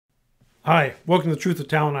Hi, welcome to the Truth of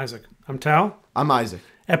Tal Isaac. I'm Tal. I'm Isaac.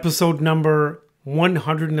 Episode number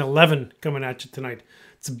 111 coming at you tonight.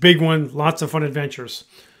 It's a big one, lots of fun adventures.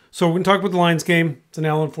 So we're going to talk about the Lions game. It's an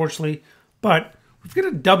L, unfortunately, but we've got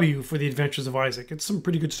a W for the adventures of Isaac. It's some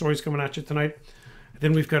pretty good stories coming at you tonight. And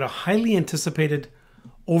then we've got a highly anticipated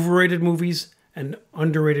overrated movies and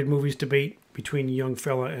underrated movies debate between young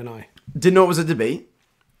fella and I. Didn't know it was a debate.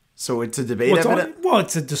 So it's a debate. Well,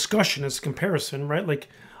 it's a discussion. It's a comparison, right? Like,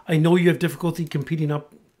 I know you have difficulty competing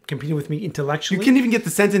with me intellectually. You can't even get the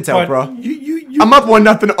sentence out, bro. I'm up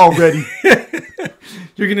 1-0 already.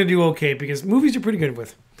 You're going to do okay because movies you're pretty good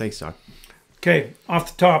with. Thanks, Doc. Okay,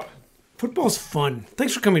 off the top, football's fun.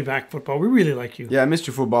 Thanks for coming back, football. We really like you. Yeah, I missed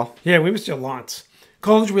your football. Yeah, we missed you lots.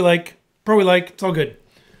 College we like. Pro we like. It's all good.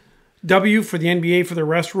 W for the NBA for the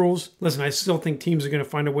rest rules. Listen, I still think teams are going to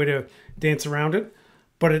find a way to dance around it,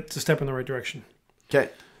 but it's a step in the right direction. Okay.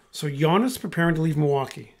 So Giannis preparing to leave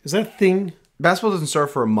Milwaukee. Is that a thing? Basketball doesn't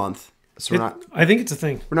start for a month. So I think it's a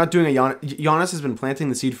thing. we're not doing a Giannis. Giannis has been planting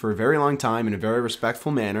the seed for a very long time in a very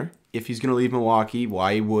respectful manner. If he's going to leave Milwaukee,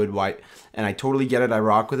 why he would, why. And I totally get it. I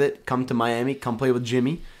rock with it. Come to Miami. Come play with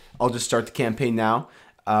Jimmy. I'll just start the campaign now.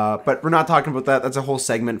 But we're not talking about that. That's a whole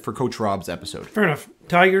segment for Coach Rob's episode. Fair enough.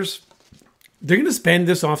 Tigers, they're going to spend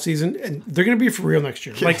this offseason, and they're going to be for real next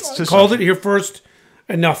year. Like, called it here first.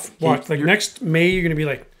 Enough. Watch. Like, next May, you're going to be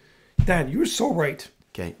like, Dad, you were so right.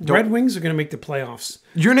 Okay. Red Wings are going to make the playoffs.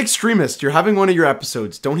 You're an extremist. You're having one of your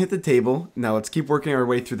episodes. Don't hit the table. Now let's keep working our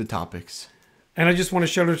way through the topics. And I just want to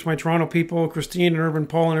shout out to my Toronto people, Christine and Urban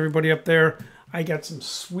Paul and everybody up there. I got some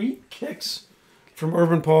sweet kicks from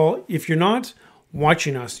Urban Paul. If you're not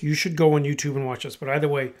watching us, you should go on YouTube and watch us. But either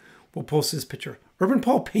way, we'll post his picture. Urban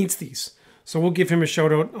Paul paints these. So we'll give him a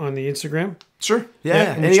shout out on the Instagram. Sure.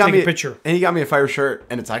 Yeah. And he got me a picture. And he got me a fire shirt,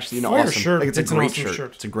 and it's actually awesome. Shirt. Like, it's a great awesome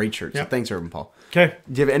shirt. It's a great shirt. Yep. So thanks, Urban Paul. Okay.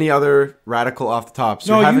 Do you have any other radical off the top?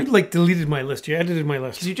 So you deleted my list. You edited my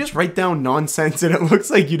list. You just write down nonsense, and it looks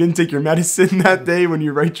like you didn't take your medicine that day when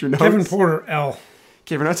you write your notes. Kevin Porter, L.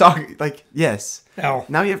 Okay, we're not talking yes. L.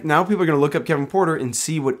 Now people are gonna look up Kevin Porter and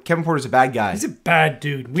see what Kevin Porter's a bad guy. He's a bad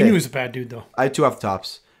dude. We knew he was a bad dude though. I have two off the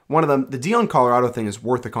tops. One of them, the Deion Colorado thing, is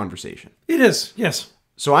worth a conversation. It is, yes.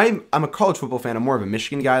 So I'm a college football fan. I'm more of a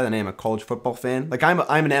Michigan guy than I am a college football fan. Like I'm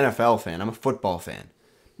an NFL fan. I'm a football fan,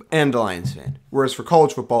 and a Lions fan. Whereas for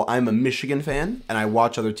college football, I'm a Michigan fan, and I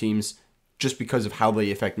watch other teams just because of how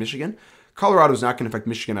they affect Michigan. Colorado's not going to affect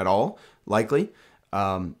Michigan at all, likely.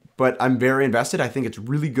 But I'm very invested. I think it's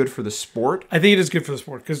really good for the sport. I think it is good for the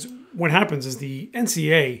sport because what happens is the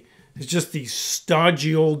NCAA is just these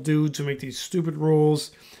stodgy old dudes who make these stupid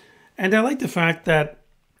rules. And I like the fact that,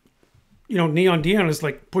 Neon Deion is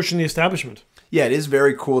like pushing the establishment. Yeah, it is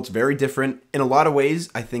very cool. It's very different. In a lot of ways,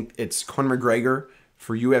 I think it's Conor McGregor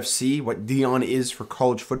for UFC, what Deion is for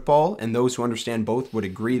college football, and those who understand both would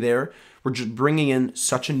agree there. We're just bringing in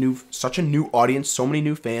such a new audience, so many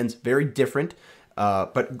new fans, very different,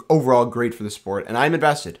 but overall great for the sport. And I'm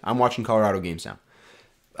invested. I'm watching Colorado games now.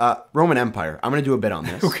 Roman Empire. I'm going to do a bit on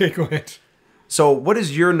this. Okay, go ahead. So what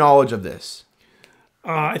is your knowledge of this?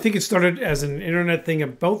 I think it started as an internet thing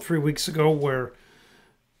about 3 weeks ago where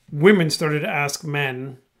women started to ask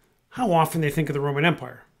men how often they think of the Roman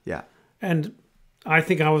Empire. Yeah. And I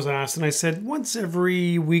think I was asked, and I said once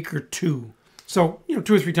every week or two. So,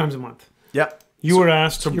 2 or 3 times a month. Yep. You were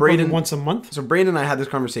asked Braden, once a month? So Brandon and I had this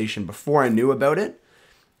conversation before I knew about it.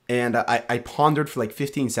 And I pondered for like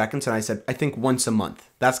 15 seconds, and I said, I think once a month.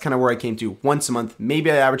 That's kind of where I came to. Once a month. Maybe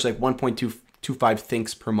I average like 1.25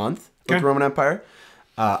 thinks per month with the Roman Empire.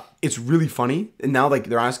 It's really funny. And now like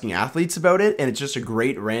they're asking athletes about it, and it's just a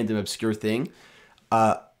great random obscure thing.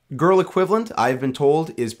 Girl equivalent, I've been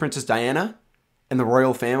told, is Princess Diana and the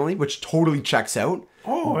royal family, which totally checks out.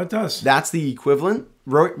 Oh, it does. That's the equivalent.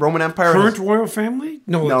 Roman Empire. Current royal family?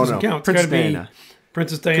 No, it doesn't count. Princess Diana.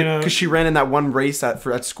 Princess Diana. Because she ran in that one race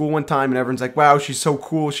at school one time, and everyone's like, wow, she's so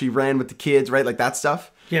cool. She ran with the kids, right? Like that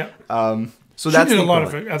stuff. Yeah. So she that's did a lot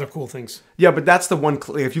of other cool things. Yeah, but that's the one.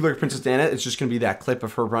 If you look at Princess Diana, it's just going to be that clip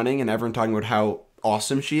of her running and everyone talking about how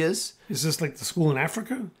awesome she is. Is this like the school in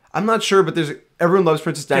Africa? I'm not sure, but everyone loves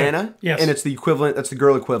Princess Diana. Yes. And it's the equivalent. That's the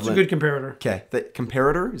girl equivalent. It's a good comparator. Okay. The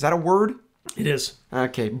comparator? Is that a word? It is.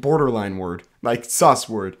 Okay. Borderline word. Like sus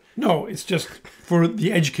word. No, it's just for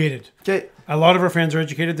the educated. Okay. A lot of our fans are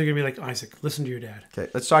educated. They're going to be like, Isaac, listen to your dad.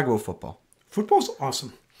 Okay. Let's talk about football. Football's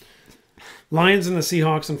awesome. Lions and the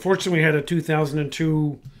Seahawks. Unfortunately, we had a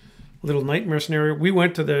 2002 little nightmare scenario. We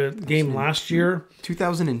went to the game last year.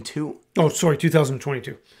 2002? Oh, sorry,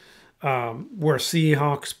 2022. Where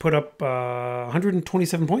Seahawks put up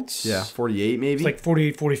 127 points. Yeah, 48 maybe. It's like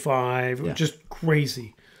 48, 45. It was just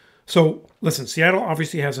crazy. So listen, Seattle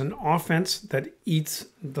obviously has an offense that eats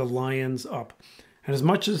the Lions up. And as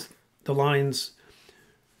much as the Lions,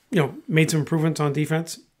 made some improvements on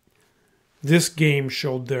defense, this game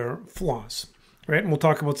showed their flaws, right? And we'll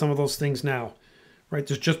talk about some of those things now, right?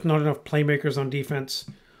 There's just not enough playmakers on defense.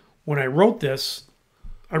 When I wrote this,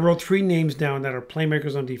 I wrote 3 names down that are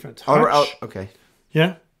playmakers on defense. Hutch, okay.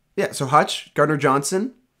 yeah? Yeah, so Hutch,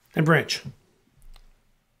 Gardner-Johnson. And Branch.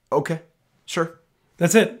 Okay, sure.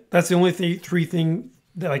 That's it. That's the only 3 thing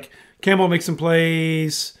that, like, Campbell makes some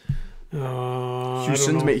plays.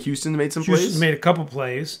 Houston's made some plays. Houston's made a couple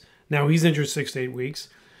plays. Now he's injured 6 to 8 weeks.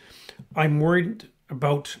 I'm worried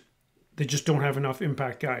about they just don't have enough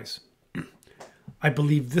impact guys. I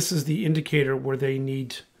believe this is the indicator where they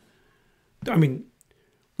need. I mean,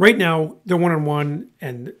 right now they're 1-1,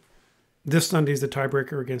 and this Sunday is the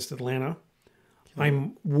tiebreaker against Atlanta.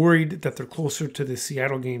 I'm worried that they're closer to the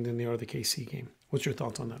Seattle game than they are the KC game. What's your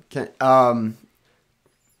thoughts on that? Okay.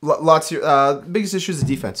 Lots of biggest issue is the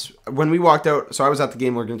defense. When we walked out, so I was at the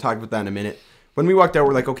game. We're going to talk about that in a minute. When we walked out,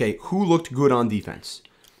 we're like, okay, who looked good on defense?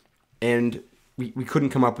 And we couldn't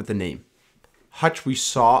come up with a name. Hutch, we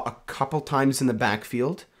saw a couple times in the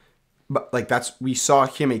backfield, but we saw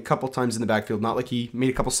him a couple times in the backfield. Not like he made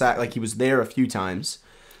a couple sacks, like he was there a few times.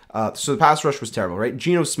 So the pass rush was terrible, right?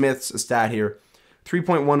 Geno Smith's a stat here: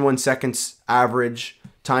 3.11 seconds average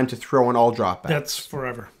time to throw on all dropbacks. That's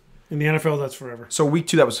forever. In the NFL, that's forever. So week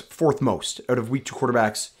 2, that was 4th most out of week 2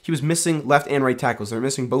 quarterbacks. He was missing left and right tackles. They're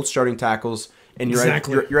missing both starting tackles, and your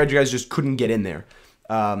edge guys just couldn't get in there.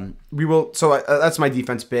 That's my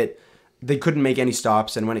defense bit. They couldn't make any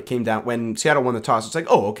stops, and when it came down, when Seattle won the toss, it's like,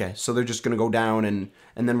 oh, okay, so they're just going to go down, and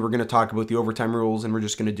then we're going to talk about the overtime rules, and we're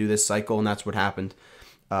just going to do this cycle, and that's what happened.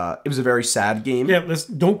 It was a very sad game. Yeah,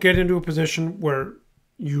 don't get into a position where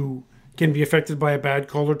you can be affected by a bad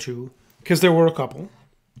call or two, because there were a couple.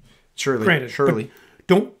 Surely.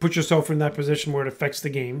 Don't put yourself in that position where it affects the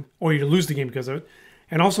game, or you lose the game because of it.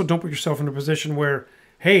 And also don't put yourself in a position where,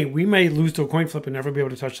 hey, we may lose to a coin flip and never be able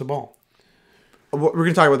to touch the ball. We're going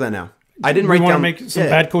to talk about that now. I didn't want to make some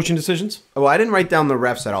bad coaching decisions. Well, I didn't write down the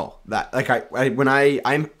refs at all.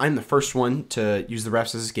 I'm the first one to use the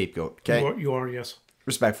refs as a scapegoat. Okay, you are, yes.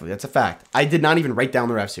 Respectfully, that's a fact. I did not even write down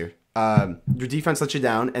the refs here. Your defense let you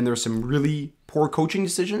down, and there were some really poor coaching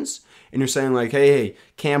decisions. And you're saying like, hey,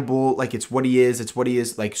 Campbell, like it's what he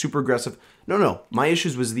is, like super aggressive. No. My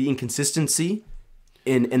issues was the inconsistency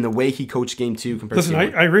in the way he coached game 2 compared to game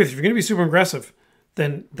 1. I agree with you. If you're going to be super aggressive,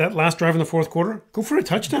 then that last drive in the 4th quarter, go for a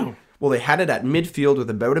touchdown. Well, they had it at midfield with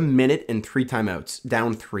about a minute and 3 timeouts,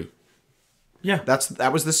 down 3. Yeah.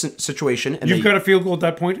 That was the situation. And You've got a field goal at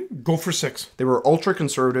that point, go for 6. They were ultra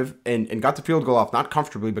conservative and got the field goal off, not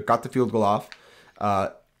comfortably, but got the field goal off.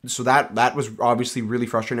 So that was obviously really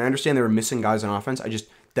frustrating. I understand they were missing guys on offense.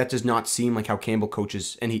 That does not seem like how Campbell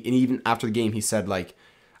coaches. And even after the game, he said like,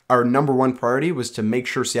 our number 1 priority was to make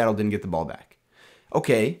sure Seattle didn't get the ball back.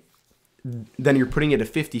 Okay. Then you're putting it a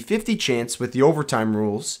 50-50 chance with the overtime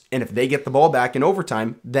rules, and if they get the ball back in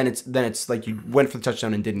overtime, then it's like you went for the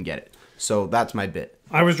touchdown and didn't get it. So that's my bit.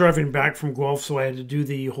 I was driving back from Guelph, so I had to do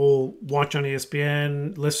the whole watch on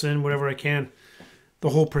ESPN, listen, whatever I can. The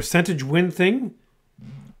whole percentage win thing,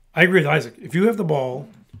 I agree with Isaac. If you have the ball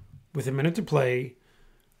with a minute to play,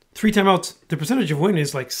 3 timeouts, the percentage of win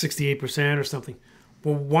is like 68% or something.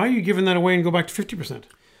 Well, why are you giving that away and go back to 50%?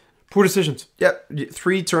 Poor decisions. Yep.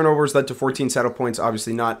 3 turnovers led to 14 Seattle points.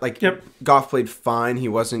 Obviously not. Goff played fine. He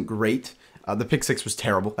wasn't great. The pick 6 was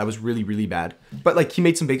terrible. That was really, really bad. But he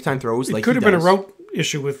made some big time throws. It could have been a route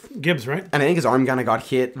issue with Gibbs, right? And I think his arm kind of got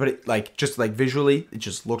hit. But it, visually, it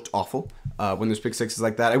just looked awful when there's pick 6s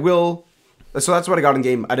like that. So that's what I got in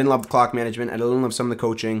game. I didn't love the clock management. I didn't love some of the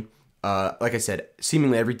coaching. Like I said,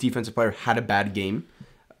 seemingly every defensive player had a bad game.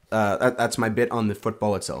 That's my bit on the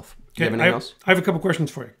football itself. Do you have anything else? I have a couple questions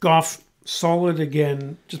for you. Goff, solid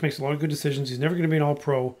again, just makes a lot of good decisions. He's never going to be an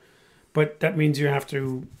all-pro, but that means you have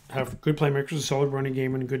to have good playmakers, a solid running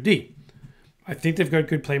game, and a good D. I think they've got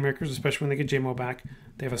good playmakers, especially when they get J-Mo back.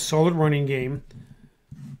 They have a solid running game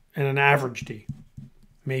and an average D,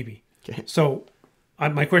 maybe. Okay. So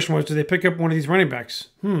my question was, do they pick up one of these running backs?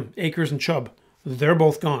 Akers and Chubb. They're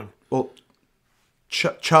both gone. Well,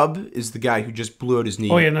 Chubb is the guy who just blew out his knee.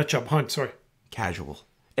 Oh, yeah, not Chubb. Hunt, sorry. Casual.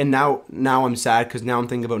 And now I'm sad because now I'm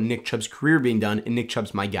thinking about Nick Chubb's career being done, and Nick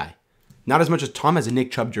Chubb's my guy. Not as much as Tom has a Nick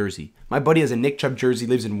Chubb jersey. My buddy has a Nick Chubb jersey,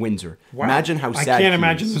 lives in Windsor. Wow. Imagine how sad I can't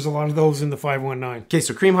imagine there's a lot of those in the 519. Okay,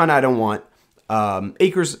 so Kareem Hunt I don't want.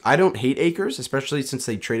 Akers, I don't hate Akers, especially since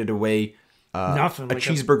they traded away a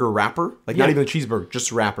cheeseburger wrapper. Not even a cheeseburger,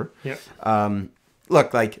 just a wrapper. Yeah.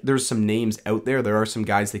 Look, there's some names out there. There are some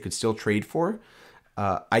guys they could still trade for.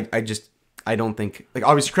 I don't think, like,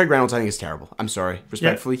 obviously Craig Reynolds I think is terrible. I'm sorry,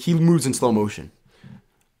 respectfully. He moves in slow motion.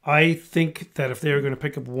 I think that if they were going to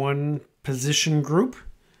pick up one position group,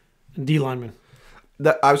 D lineman.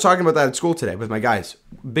 I was talking about that at school today with my guys.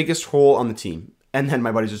 Biggest hole on the team. And then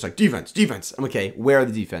my buddy's just like, defense. I'm okay, where are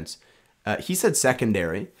the defense? He said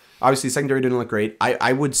secondary. Obviously, secondary didn't look great.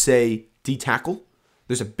 I would say D tackle.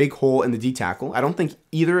 There's a big hole in the D tackle. I don't think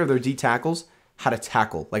either of their D tackles had a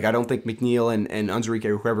tackle. Like, I don't think McNeil and Unzarike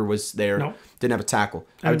or whoever was there didn't have a tackle.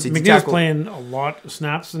 I would say McNeil's D tackle. playing a lot of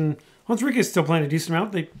snaps, and Unzarike is still playing a decent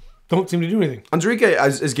amount. They don't seem to do anything.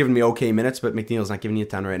 Unzarike is giving me okay minutes, but McNeil's not giving you a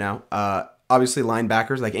ton right now. Obviously,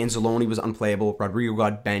 linebackers like Anzalone was unplayable. Rodrigo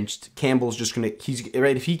got benched. Campbell's just gonna. He's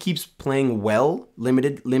right. If he keeps playing well,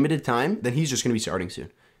 limited time, then he's just gonna be starting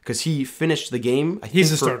soon because he finished the game.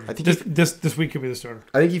 He's the starter. I think this week could be the starter.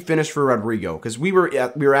 I think he finished for Rodrigo because we were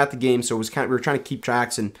at the game, so it was we were trying to keep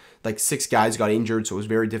tracks, and like 6 guys got injured, so it was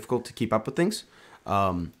very difficult to keep up with things.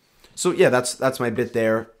 So yeah, that's my bit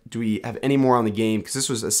there. Do we have any more on the game? Because this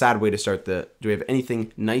was a sad way to start the. Do we have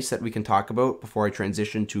anything nice that we can talk about before I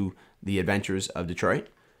transition to the adventures of Detroit?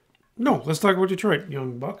 No, let's talk about Detroit,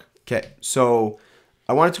 young buck. Okay, so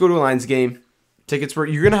I wanted to go to a Lions game. Tickets were.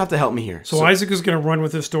 You're gonna have to help me here. So Isaac is gonna run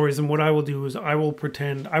with his stories, and what I will do is I will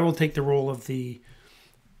take the role of the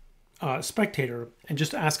spectator and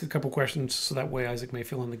just ask a couple questions, so that way Isaac may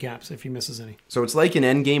fill in the gaps if he misses any. So it's like an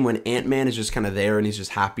Endgame when Ant-Man is just kind of there and he's just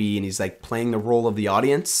happy and he's like playing the role of the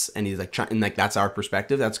audience and he's like trying, and like that's our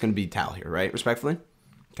perspective. That's gonna be Tal here, right? Respectfully.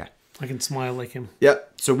 I can smile like him. Yeah.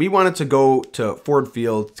 So we wanted to go to Ford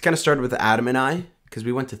Field. It kind of started with Adam and I because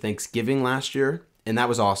we went to Thanksgiving last year, and that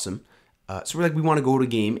was awesome. So we're like, we want to go to a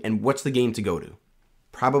game, and what's the game to go to?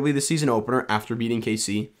 Probably the season opener after beating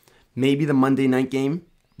KC. Maybe the Monday night game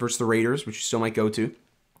versus the Raiders, which you still might go to.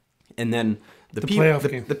 And then the playoff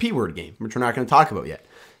game. The P-word game, which we're not going to talk about yet.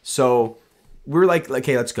 So we're like,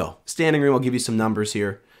 okay, let's go. Standing room, I'll give you some numbers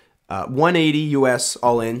here. $180 US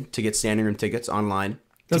all in to get standing room tickets online.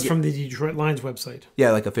 That's from the Detroit Lions website.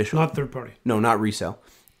 Yeah, like official. Not third party. No, not resale.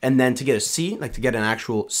 And then to get a seat, like to get an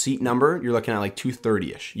actual seat number, you're looking at like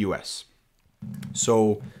 $230-ish US.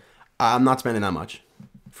 So I'm not spending that much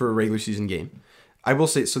for a regular season game. I will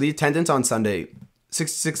say, so the attendance on Sunday,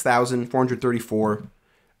 66,434,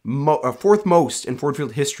 fourth most in Ford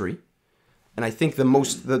Field history. And I think the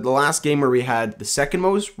last game where we had the second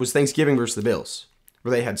most was Thanksgiving versus the Bills,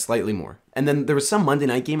 where they had slightly more. And then there was some Monday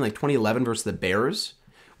night game, like 2011 versus the Bears,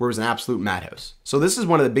 where it was an absolute madhouse. So this is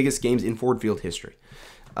one of the biggest games in Ford Field history.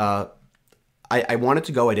 I wanted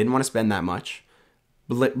to go. I didn't want to spend that much.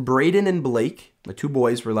 Braden and Blake, my 2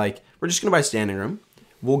 boys, were like, we're just going to buy standing room.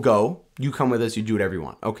 We'll go. You come with us. You do whatever you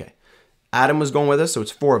want. Okay. Adam was going with us, so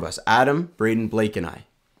it's 4 of us. Adam, Braden, Blake, and I.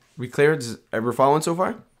 We cleared? Ever following so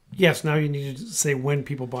far? Yes, now you need to say when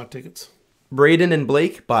people bought tickets. Braden and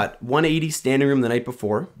Blake bought 180 standing room the night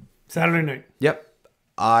before. Saturday night. Yep.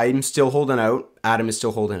 I'm still holding out. Adam is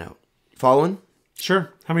still holding out. Following?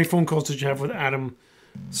 Sure. How many phone calls did you have with Adam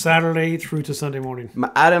Saturday through to Sunday morning?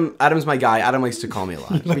 Adam's my guy. Adam likes to call me a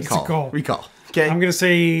lot. Recall. Okay. I'm going to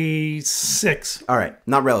say 6. All right.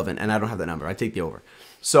 Not relevant, and I don't have that number. I take the over.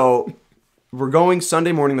 So we're going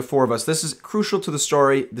Sunday morning, the 4 of us. This is crucial to the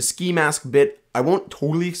story. The ski mask bit, I won't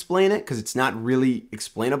totally explain it because it's not really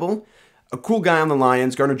explainable. A cool guy on the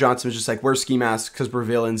Lions, Gardner Johnson, was just like, wear ski masks because we're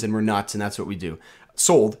villains and we're nuts, and that's what we do.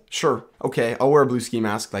 Sold. Sure. Okay. I'll wear a blue ski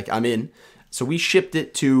mask. Like, I'm in. So we shipped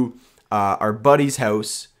it to our buddy's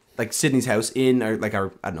house, like Sydney's house, in our,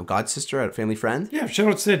 I don't know, god sister, a family friend. Yeah, shout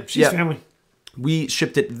out Sid. She's family. We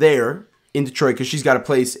shipped it there in Detroit because she's got a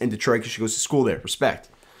place in Detroit because she goes to school there. Respect.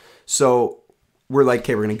 So we're like,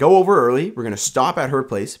 okay, we're going to go over early. We're going to stop at her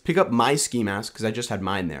place, pick up my ski mask because I just had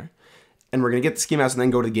mine there. And we're going to get the ski mask and then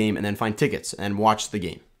go to the game and then find tickets and watch the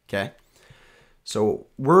game. Okay. So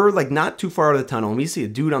we're like not too far out of the tunnel and we see a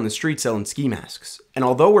dude on the street selling ski masks. And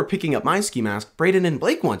although we're picking up my ski mask, Braden and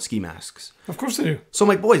Blake want ski masks. Of course they do. So I'm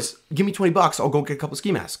like, boys, give me $20. I'll go get a couple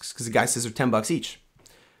ski masks because the guy says they're $10 each.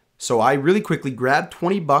 So I really quickly grabbed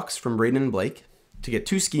 $20 from Braden and Blake to get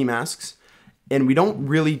 2 ski masks. And we don't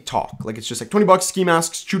really talk. Like, it's just like $20 ski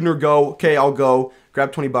masks, shooting or go. Okay, I'll go.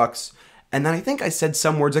 Grab $20. And then I think I said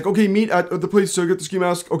some words like, okay, meet at the place to get the ski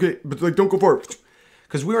mask. Okay, but like, don't go far.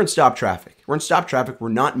 Because we were in stop traffic. We're in stop traffic. We're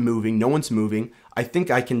not moving. No one's moving. I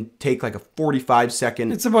think I can take like a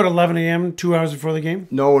 45-second. It's about 11 a.m., 2 hours before the game.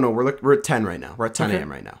 No, we're at 10 right now. We're at 10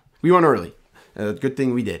 a.m. right now. We went early. Good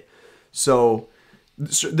thing we did. So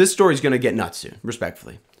this story's going to get nuts soon,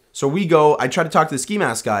 respectfully. So we go. I try to talk to the ski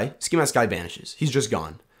mask guy. Ski mask guy vanishes. He's just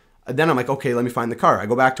gone. Then I'm like, okay, let me find the car. I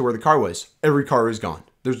go back to where the car was. Every car is gone.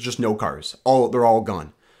 There's just no cars. They're all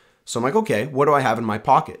gone. So I'm like, okay, what do I have in my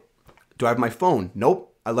pocket? Do I have my phone?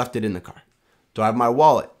 Nope, I left it in the car. Do I have my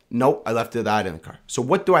wallet? Nope, I left that in the car. So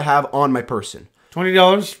what do I have on my person?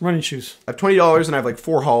 $20 running shoes. I have $20 and I have like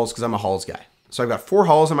 4 hauls because I'm a hauls guy. So I've got 4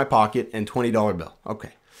 hauls in my pocket and $20 bill.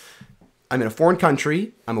 Okay. I'm in a foreign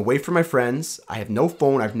country. I'm away from my friends. I have no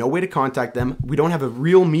phone. I have no way to contact them. We don't have a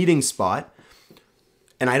real meeting spot.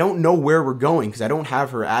 And I don't know where we're going because I don't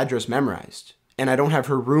have her address memorized. And I don't have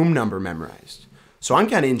her room number memorized. So I'm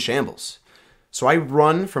kind of in shambles. So I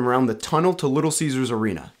run from around the tunnel to Little Caesars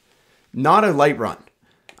Arena. Not a light run.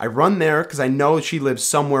 I run there because I know she lives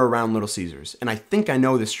somewhere around Little Caesars. And I think I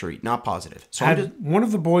know the street, not positive. So Had one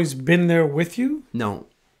of the boys been there with you? No.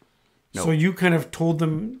 So you kind of told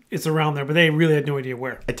them it's around there, but they really had no idea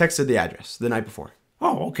where. I texted the address the night before.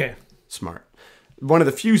 Oh, okay. Smart. One of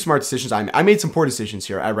the few smart decisions I made. I made some poor decisions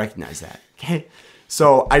here. I recognize that. Okay.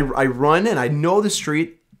 So I run and I know the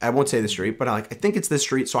street. I won't say the street, but I think it's this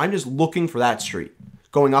street. So I'm just looking for that street,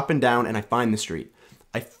 going up and down, and I find the street.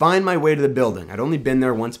 I find my way to the building. I'd only been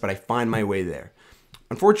there once, but I find my way there.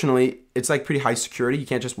 Unfortunately, it's like pretty high security. You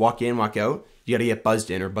can't just walk in, walk out. You got to get buzzed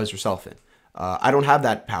in or buzz yourself in. I don't have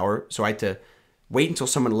that power, so I had to wait until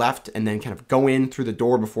someone left and then kind of go in through the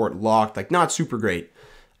door before it locked. Like, not super great.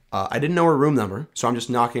 I didn't know her room number, so I'm just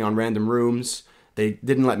knocking on random rooms. They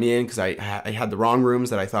didn't let me in because I had the wrong rooms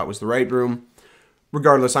that I thought was the right room.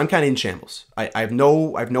 Regardless, I'm kind of in shambles. I have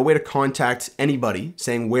no way to contact anybody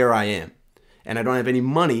saying where I am. And I don't have any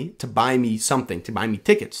money to buy me something, to buy me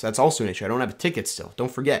tickets. That's also an issue. I don't have a ticket still.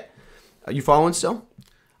 Don't forget. You following still?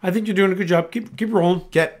 I think you're doing a good job. Keep rolling.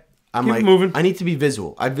 I'm Keep like, moving. I need to be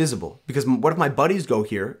visible. I'm visible. Because what if my buddies go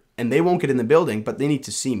here and they won't get in the building, but they need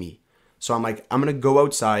to see me? So I'm like, I'm going to go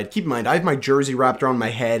outside. Keep in mind, I have my jersey wrapped around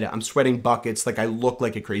my head. I'm sweating buckets. Like, I look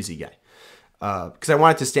like a crazy guy. Because I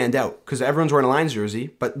want it to stand out. Because everyone's wearing a Lions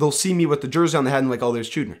jersey, but they'll see me with the jersey on the head and like, oh, there's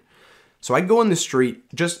Tudner. So I go in the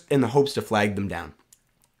street just in the hopes to flag them down.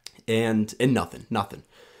 And nothing.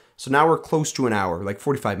 So now we're close to an hour, like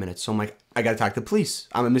 45 minutes. So I'm like, I got to talk to the police.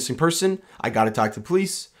 I'm a missing person. I got to talk to the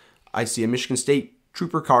police. I see a Michigan State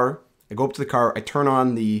trooper car. I go up to the car. I turn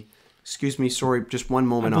on the, excuse me, sorry, just one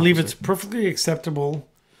moment. I believe it's perfectly acceptable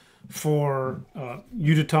for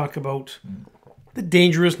you to talk about the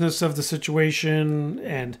dangerousness of the situation.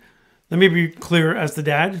 And let me be clear, as the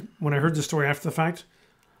dad, when I heard the story after the fact,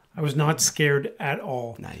 I was not scared at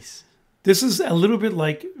all. Nice. This is a little bit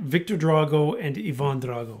like Victor Drago and Ivan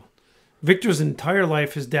Drago. Victor's entire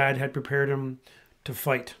life, his dad had prepared him to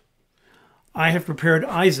fight. I have prepared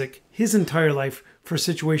Isaac his entire life for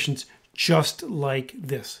situations just like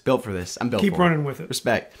this. Built for this. I'm built for it. Keep running with it.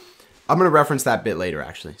 Respect. I'm going to reference that bit later,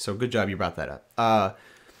 actually. So good job you brought that up.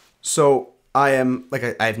 So I am,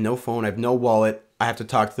 like, I have no phone. I have no wallet. I have to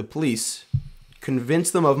talk to the police,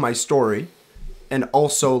 convince them of my story, and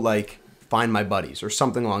also, like, find my buddies or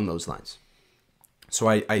something along those lines. So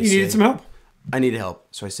I You needed some help? I need help.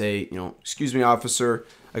 So I say, excuse me, officer.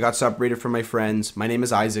 I got separated from my friends. My name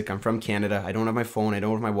is Isaac. I'm from Canada. I don't have my phone. I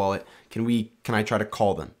don't have my wallet. Can I try to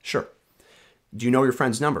call them? Sure. Do you know your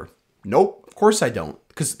friend's number? Nope. Of course I don't.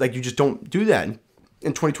 Because, like, you just don't do that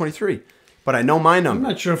in 2023. But I know my number.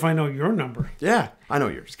 I'm not sure if I know your number. Yeah, I know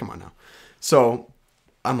yours. Come on now. So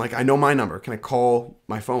I'm like, I know my number. Can I call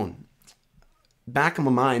my phone? Back in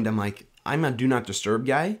my mind, I'm like, I'm a do not disturb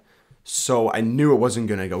guy. So I knew it wasn't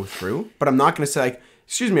going to go through. But I'm not going to say, like,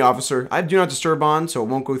 excuse me, officer, I have do not disturb on, so it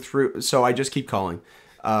won't go through. So I just keep calling.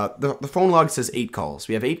 The phone log says 8 calls.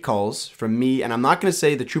 We have 8 calls from me, and I'm not going to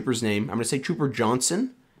say the trooper's name. I'm going to say Trooper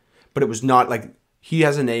Johnson, but it was not like, he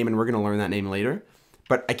has a name, and we're going to learn that name later.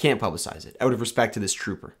 But I can't publicize it out of respect to this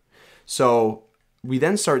trooper. So we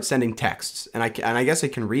then start sending texts, and I guess I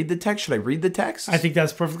can read the text. Should I read the text? I think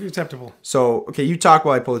that's perfectly acceptable. So, okay, you talk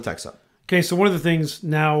while I pull the text up. Okay, so one of the things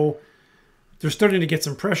now, they're starting to get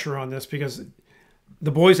some pressure on this because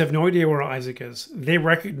the boys have no idea where Isaac is. They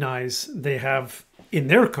recognize they have in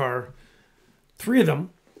their car 3 of them.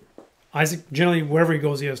 Isaac, generally, wherever he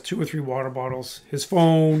goes, he has 2 or 3 water bottles, his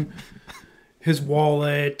phone, his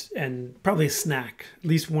wallet, and probably a snack, at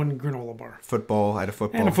least 1 granola bar. Football, I had a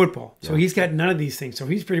football. And a football. So Yeah. he's got none of these things. So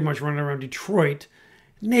he's pretty much running around Detroit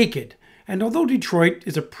naked. And although Detroit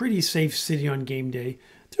is a pretty safe city on game day,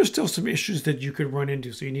 there's still some issues that you could run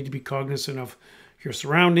into. So you need to be cognizant of your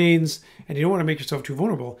surroundings, and you don't want to make yourself too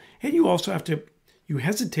vulnerable. And you also have to, you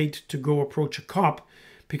hesitate to go approach a cop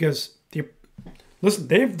because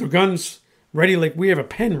they have their guns ready like we have a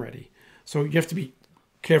pen ready. So you have to be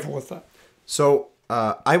careful with that. So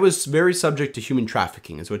I was very subject to human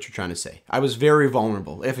trafficking, is what you're trying to say. I was very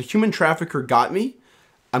vulnerable. If a human trafficker got me,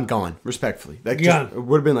 I'm gone, respectfully. It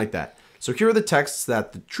would have been like that. So here are the texts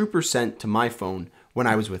that the trooper sent to my phone when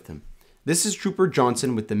I was with him. This is Trooper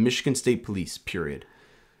Johnson with the Michigan State Police, period.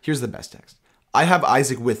 Here's the best text. I have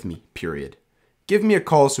Isaac with me, period. Give me a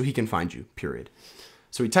call so he can find you, period.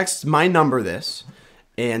 So he texts my number this,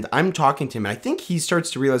 and I'm talking to him, and I think he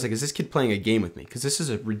starts to realize, like, is this kid playing a game with me? Because this is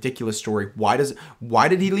a ridiculous story. Why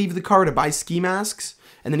did he leave the car to buy ski masks?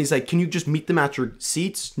 And then he's like, can you just meet them at your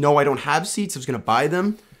seats? No, I don't have seats. I was going to buy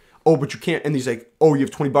them. Oh, but you can't. And he's like, oh, you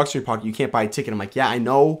have $20 in your pocket. You can't buy a ticket. I'm like, yeah, I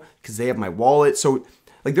know, because they have my wallet. So,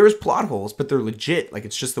 like, there's plot holes, but they're legit. Like,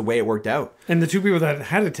 it's just the way it worked out. And the two people that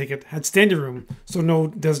had a ticket had standing room, so no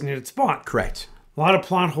designated spot. Correct. A lot of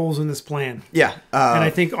plot holes in this plan. Yeah. And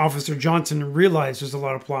I think Officer Johnson realized there's a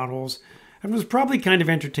lot of plot holes and was probably kind of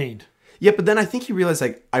entertained. Yeah, but then I think he realized,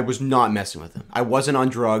 like, I was not messing with him. I wasn't on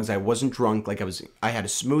drugs. I wasn't drunk. Like, I had a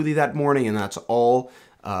smoothie that morning, and that's all.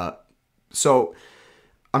 So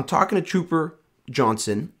I'm talking to Trooper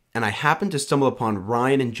Johnson, and I happen to stumble upon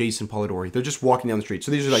Ryan and Jason Polidori. They're just walking down the street.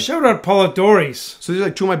 So these are like... Shout out Polidori's. So these are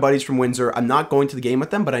like two of my buddies from Windsor. I'm not going to the game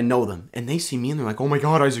with them, but I know them. And they see me, and they're like, oh my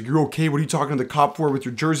God, Isaac, you're okay? What are you talking to the cop for with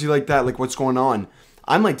your jersey like that? Like, what's going on?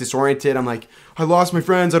 I'm like disoriented. I'm like, I lost my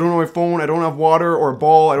friends. I don't know my phone. I don't have water or a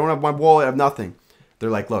ball. I don't have my wallet. I have nothing. They're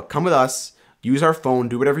like, look, come with us. Use our phone.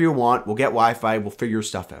 Do whatever you want. We'll get Wi-Fi. We'll figure your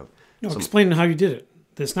stuff out. No, explain how you did it.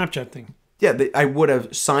 The Snapchat thing. Yeah, I would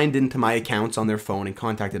have signed into my accounts on their phone and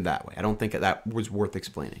contacted that way. I don't think that was worth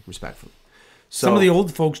explaining, respectfully. So, some of the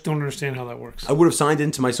old folks don't understand how that works. I would have signed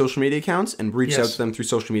into my social media accounts and reached out to them through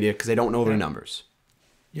social media because I don't know their numbers.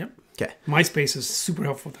 Yep. Okay. MySpace is super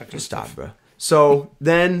helpful with that kind of Stop, stuff. bro. So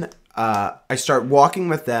then I start walking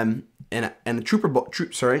with them, and Trooper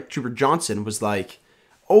Johnson was like,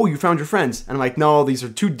 oh, you found your friends. And I'm like, no, these are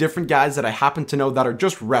two different guys that I happen to know that are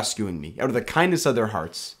just rescuing me out of the kindness of their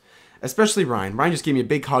hearts. Especially Ryan. Ryan just gave me a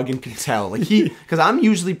big hug and could tell. Like, because I'm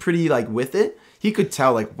usually pretty, like, with it. He could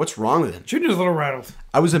tell, like, what's wrong with him. Junior's a little rattled.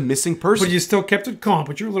 I was a missing person. But you still kept it calm,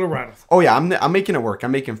 but you're a little rattled. Oh, yeah, I'm making it work.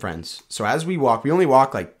 I'm making friends. So as we walk, we only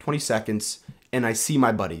walk, like, 20 seconds, and I see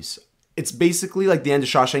my buddies. It's basically like the end of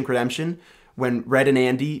Shawshank Redemption when Red and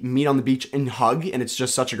Andy meet on the beach and hug, and it's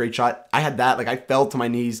just such a great shot. I had that. Like, I fell to my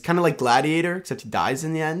knees. Kind of like Gladiator, except he dies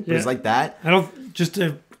in the end. Yeah. It was like that. Just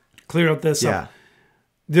to clear up this. Yeah.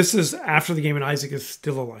 This is after the game, and Isaac is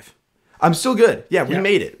still alive. I'm still good. Yeah, we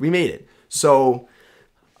made it. We made it. So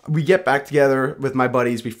we get back together with my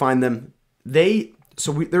buddies. We find them. There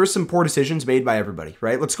were some poor decisions made by everybody,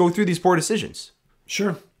 right? Let's go through these poor decisions.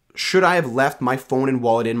 Sure. Should I have left my phone and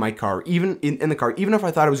wallet in my car, even in the car, even if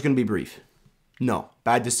I thought it was going to be brief? No.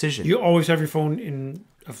 Bad decision. You always have your phone in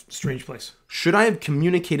a strange place. Should I have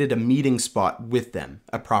communicated a meeting spot with them,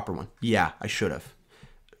 a proper one? Yeah, I should have.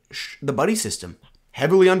 The buddy system.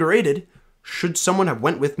 Heavily underrated. Should someone have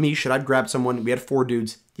went with me? Should I have grabbed someone? We had 4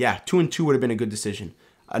 dudes. Yeah, 2 and 2 would have been a good decision.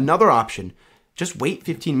 Another option, just wait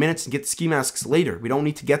 15 minutes and get the ski masks later. We don't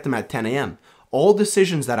need to get them at 10 a.m. All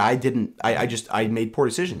decisions that I didn't, I made poor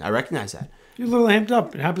decisions. I recognize that. You're a little amped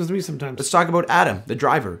up. It happens to me sometimes. Let's talk about Adam, the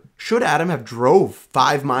driver. Should Adam have drove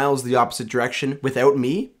 5 miles the opposite direction without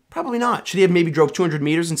me? Probably not. Should he have maybe drove 200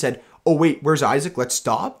 meters and said, oh wait, where's Isaac? Let's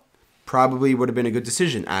stop? Probably would have been a good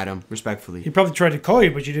decision, Adam, respectfully. He probably tried to call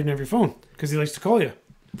you, but you didn't have your phone because he likes to call you.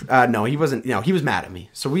 No, he wasn't. He was mad at me.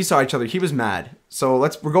 So we saw each other. He was mad. So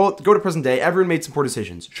we'll go to present day. Everyone made some poor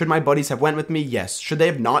decisions. Should my buddies have went with me? Yes. Should they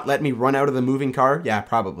have not let me run out of the moving car? Yeah,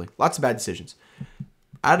 probably. Lots of bad decisions.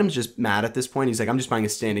 Adam's just mad at this point. He's like, I'm just buying a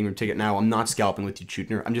standing room ticket now. I'm not scalping with you,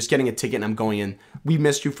 Chutner. I'm just getting a ticket and I'm going in. We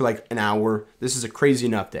missed you for like an hour. This is a crazy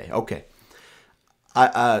enough day. Okay.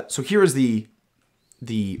 So here is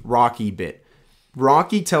the Rocky bit.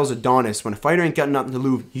 Rocky tells Adonis, when a fighter ain't got nothing to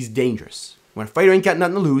lose, he's dangerous. When a fighter ain't got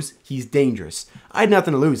nothing to lose, he's dangerous. I had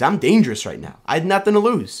nothing to lose. I'm dangerous right now. I had nothing to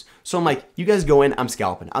lose. So I'm like, you guys go in. I'm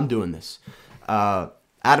scalping. I'm doing this.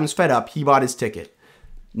 Adam's fed up. He bought his ticket.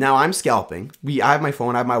 Now I'm scalping. I have my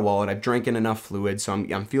phone. I have my wallet. I've drinking enough fluid, so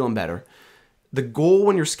I'm feeling better. The goal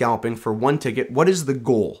when you're scalping for one ticket, what is the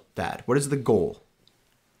goal, Dad? What is the goal?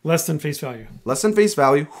 Less than face value. Less than face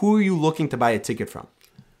value. Who are you looking to buy a ticket from?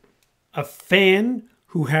 A fan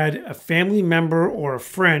who had a family member or a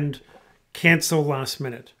friend cancel last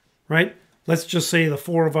minute, right? Let's just say the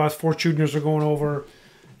 4 of us, 4 Chudners are going over,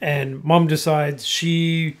 and Mom decides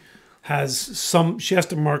she has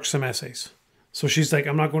to mark some essays. So she's like,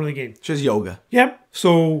 I'm not going to the game. She has yoga. Yep.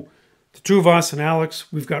 So the 2 of us and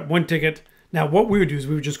Alex, we've got 1 ticket. Now what we would do is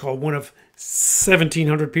we would just call one of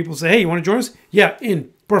 1,700 people, say, hey, you want to join us? Yeah,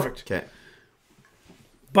 in. Perfect. Okay.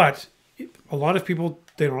 But a lot of people,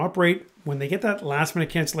 they don't operate. When they get that last minute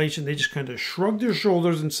cancellation, they just kind of shrug their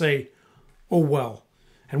shoulders and say, oh, well.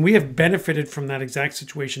 And we have benefited from that exact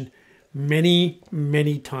situation many,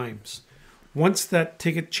 many times. Once that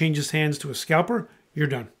ticket changes hands to a scalper, you're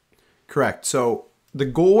done. Correct. So the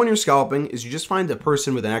goal when you're scalping is you just find a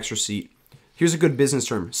person with an extra seat. Here's a good business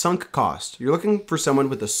term, sunk cost. You're looking for someone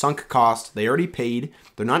with a sunk cost. They already paid.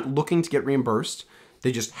 They're not looking to get reimbursed.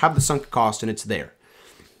 They just have the sunk cost and it's there.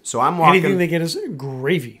 So I'm walking. Anything they get is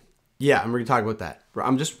gravy. Yeah, I'm going to talk about that.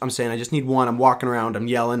 I'm saying I just need one. I'm walking around. I'm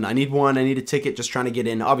yelling. I need one. I need a ticket. Just trying to get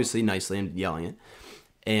in. Obviously, nicely, I'm yelling it.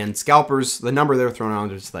 And scalpers, the number they're throwing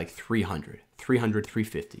around is like 300,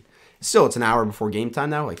 350. Still, it's an hour before game time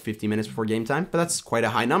now, like 50 minutes before game time. But that's quite a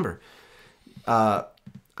high number.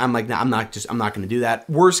 I'm like, nah, I'm not going to do that.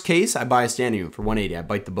 Worst case, I buy a standing room for 180. I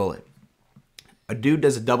bite the bullet. A dude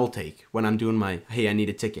does a double take when I'm doing my, hey, I need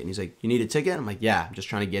a ticket. And he's like, you need a ticket? I'm like, yeah, I'm just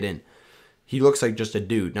trying to get in. He looks like just a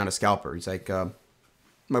dude, not a scalper. He's like,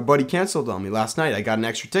 my buddy canceled on me last night. I got an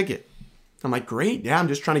extra ticket. I'm like, great. Yeah, I'm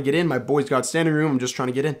just trying to get in. My boy's got standing room. I'm just trying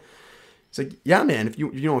to get in. He's like, yeah, man, if you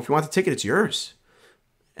want the ticket, it's yours.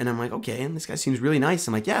 And I'm like, okay. And this guy seems really nice.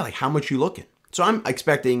 I'm like, yeah, like how much you looking? So I'm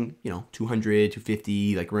expecting, 200,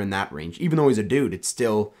 250, like we're in that range. Even though he's a dude, it's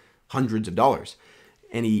still hundreds of dollars.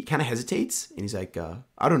 And he kind of hesitates. And he's like,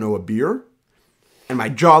 I don't know, a beer? And my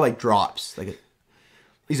jaw like drops.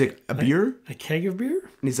 He's like, a beer? A keg of beer?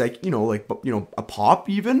 And he's like, a pop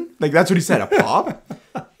even? Like, that's what he said, a pop?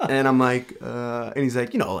 And I'm like, and he's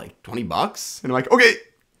like, like $20. And I'm like, okay.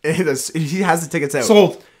 And he has the tickets out.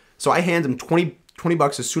 Sold. So I hand him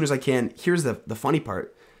 $20 as soon as I can. Here's the funny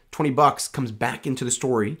part. $20 comes back into the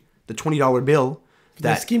story. The $20 bill.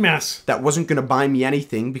 That ski mask. That wasn't going to buy me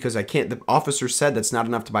anything because I can't. The officer said that's not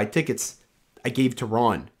enough to buy tickets. I gave to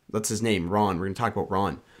Ron. That's his name, Ron. We're going to talk about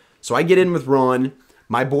Ron. So I get in with Ron.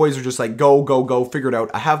 My boys are just like, go, go, go, figure it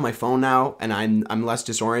out. I have my phone now, and I'm less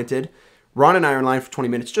disoriented. Ron and I are in line for 20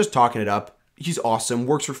 minutes, just talking it up. He's awesome,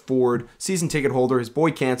 works for Ford, season ticket holder. His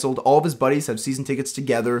boy canceled. All of his buddies have season tickets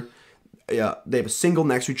together. Yeah, they have a single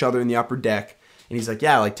next to each other in the upper deck. And he's like,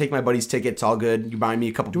 yeah, like take my buddy's ticket. It's all good. You buy me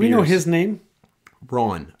a couple beers. Do we know his name?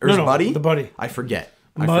 Ron. Or his buddy? The buddy. I forget.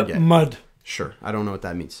 Mud. Sure. I don't know what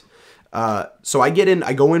that means. So I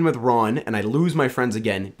go in with Ron, and I lose my friends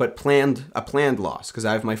again, but a planned loss, because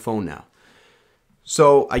I have my phone now.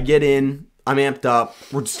 So I get in, I'm amped up,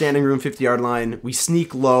 we're standing room 50-yard line, we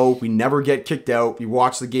sneak low, we never get kicked out, we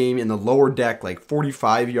watch the game in the lower deck, like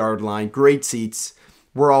 45-yard line, great seats,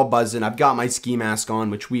 we're all buzzing, I've got my ski mask on,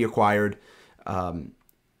 which we acquired, and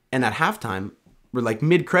at halftime, we're like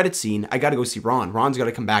mid-credit scene, I got to go see Ron. Ron's got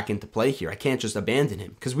to come back into play here. I can't just abandon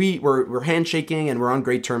him. Because we're handshaking and we're on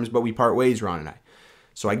great terms, but we part ways, Ron and I.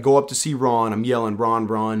 So I go up to see Ron. I'm yelling, Ron,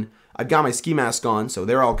 Ron. I've got my ski mask on, so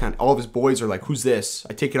they're all of his boys are like, who's this?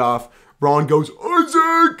 I take it off. Ron goes,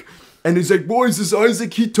 Isaac! And he's like, boys, this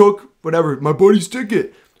Isaac, he took, whatever, my buddy's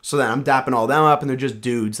ticket. So then I'm dapping all them up, and they're just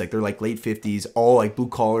dudes. Like, they're like late 50s, all like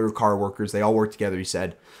blue-collar car workers. They all work together, he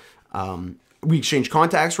said. We exchange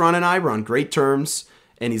contacts, Ron and I. We're on great terms.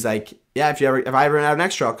 And he's like, yeah, if I ever have an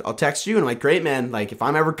extra, I'll text you. And I'm like, great, man. Like, if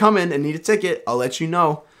I'm ever coming and need a ticket, I'll let you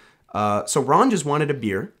know. So Ron just wanted a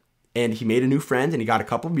beer. And he made a new friend. And he got a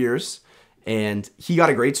couple beers. And he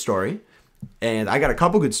got a great story. And I got a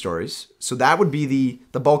couple good stories. So that would be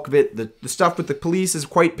the bulk of it. The stuff with the police is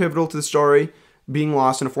quite pivotal to the story. Being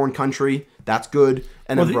lost in a foreign country, that's good.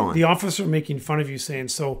 And then Ron. The officer making fun of you saying,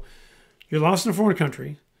 so you're lost in a foreign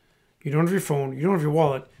country. You don't have your phone. You don't have your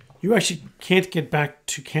wallet. You actually can't get back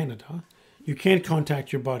to Canada. You can't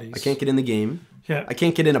contact your buddies. I can't get in the game. Yeah. I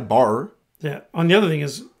can't get in a bar. Yeah. On the other thing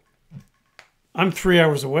is, I'm 3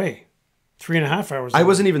 hours away. 3.5 hours away. I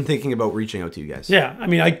wasn't even thinking about reaching out to you guys. Yeah. I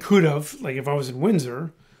mean, I could have, like if I was in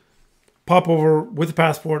Windsor, pop over with the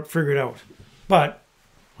passport, figure it out. But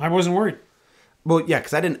I wasn't worried. Well, yeah,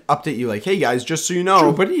 because I didn't update you like, hey guys, just so you know.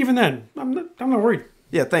 True, but even then, I'm not worried.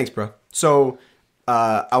 Yeah, thanks, bro. So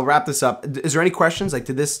I'll wrap this up. Is there any questions? Like,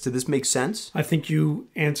 did this make sense? I think you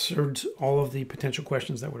answered all of the potential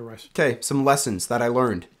questions that would arise. Okay, some lessons that I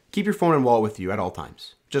learned. Keep your phone and wallet with you at all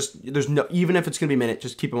times. Even if it's going to be a minute,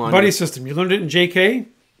 just keep them on. Buddy system. You learned it in JK.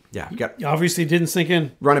 Yeah. You obviously didn't sink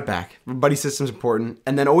in. Run it back. Buddy system's important.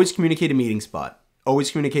 And then always communicate a meeting spot.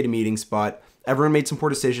 Everyone made some poor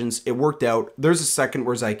decisions. It worked out. There's a second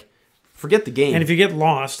where it's like, forget the game. And if you get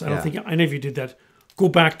lost, I don't think any of you did that. Go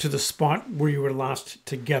back to the spot where you were lost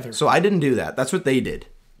together. So I didn't do that. That's what they did.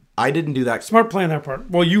 I didn't do that. Smart play on that part.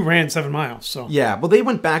 Well, you ran 7 miles, so. Yeah, well, they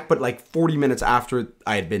went back, but like 40 minutes after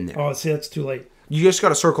I had been there. Oh, see, that's too late. You just got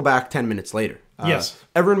to circle back 10 minutes later. Yes.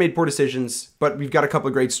 Everyone made poor decisions, but we've got a couple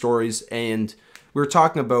of great stories. And we were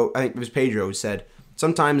talking about, I think it was Pedro who said,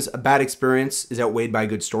 sometimes a bad experience is outweighed by a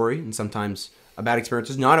good story, and sometimes a bad experience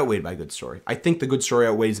is not outweighed by a good story. I think the good story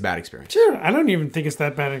outweighs the bad experience. Sure. I don't even think it's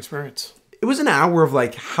that bad an experience. It was an hour of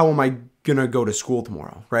like, how am I gonna go to school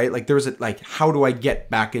tomorrow, right? Like there was how do I get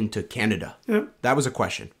back into Canada? Yeah. That was a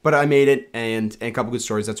question, but I made it, and a couple good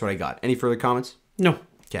stories. That's what I got. Any further comments? No.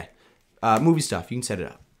 Okay. Movie stuff. You can set it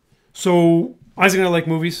up. So Isaac and I like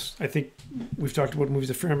movies. I think we've talked about movies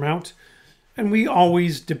a fair amount, and we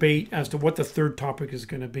always debate as to what the third topic is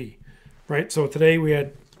going to be, right? So today we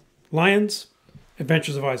had Lions,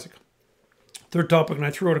 Adventures of Isaac. Third topic, and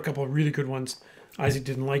I threw out a couple of really good ones. Isaac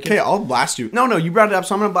didn't like it. Okay, I'll blast you. No, you brought it up,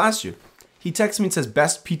 so I'm going to blast you. He texts me and says,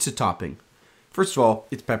 best pizza topping. First of all,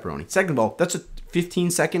 it's pepperoni. Second of all, that's a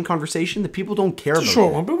 15-second conversation that people don't care about.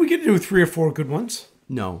 Short one, but we get to do 3 or 4 good ones.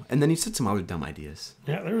 No, and then he said some other dumb ideas.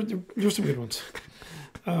 Yeah, there's some good ones.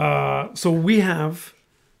 So we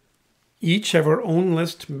each have our own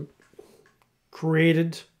list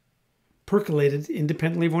created, percolated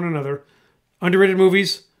independently of one another. Underrated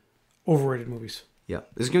movies, overrated movies. Yeah,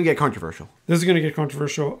 this is going to get controversial. This is going to get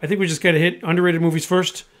controversial. I think we just got to hit underrated movies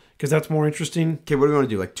first because that's more interesting. Okay, what do we want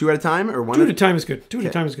to do? Like 2 at a time or one? 2 at a time is good. 2 at a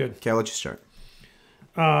time is good. Okay, I'll let you start.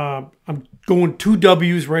 I'm going 2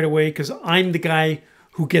 W's right away because I'm the guy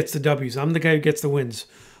who gets the W's. I'm the guy who gets the wins.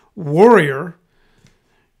 Warrior,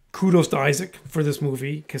 kudos to Isaac for this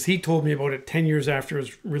movie because he told me about it 10 years after it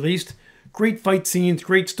was released. Great fight scenes,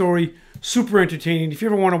 great story, super entertaining. If you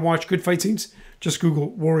ever want to watch good fight scenes, just Google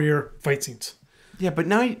Warrior fight scenes. Yeah, but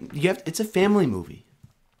now it's a family movie.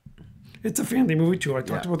 It's a family movie too. I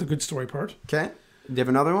talked about the good story part. Okay. Do you have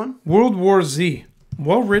another one? World War Z.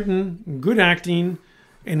 Well written, good acting,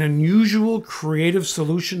 an unusual creative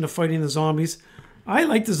solution to fighting the zombies. I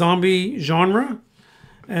like the zombie genre,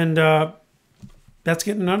 and that's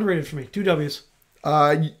getting underrated for me. 2 W's.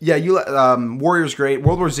 Yeah, Warrior's great.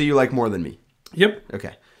 World War Z you like more than me. Yep.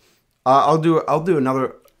 Okay. I'll do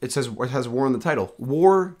another. It has war in the title.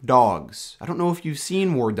 War Dogs. I don't know if you've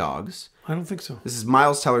seen War Dogs. I don't think so. This is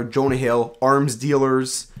Miles Teller, Jonah Hill, arms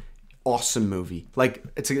dealers. Awesome movie. Like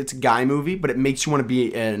it's a guy movie, but it makes you want to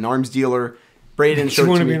be an arms dealer. Braden showed it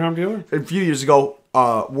to me. You want to be an arms dealer? A few years ago.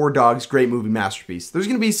 War Dogs, great movie, masterpiece. There's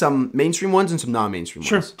going to be some mainstream ones and some non-mainstream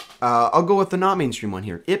ones. I'll go with the non-mainstream one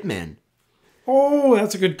here. Ip Man. Oh,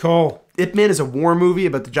 that's a good call. Ip Man is a war movie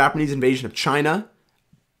about the Japanese invasion of China.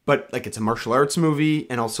 But like it's a martial arts movie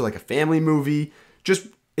and also like a family movie. Just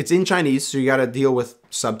it's in Chinese, so you got to deal with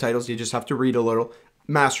subtitles. You just have to read a little.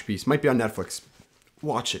 Masterpiece. Might be on Netflix.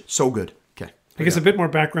 Watch it. So good. Okay. I guess a bit more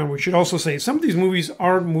background. We should also say some of these movies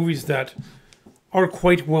are movies that are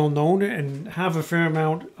quite well known and have a fair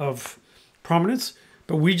amount of prominence,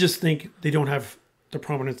 but we just think they don't have the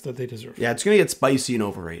prominence that they deserve. Yeah, it's going to get spicy and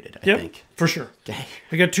overrated, I think. For sure. Okay.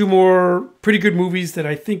 I got 2 more pretty good movies that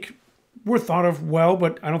I think were thought of well,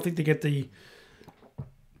 but I don't think they get the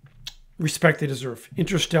respect they deserve.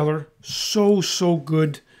 Interstellar, so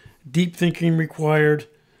good. Deep thinking required.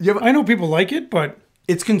 I know people like it, but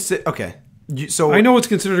it's okay. I know it's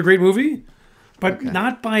considered a great movie, but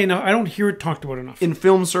not by enough. I don't hear it talked about enough. In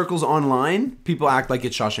film circles online, people act like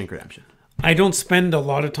it's Shawshank Redemption. I don't spend a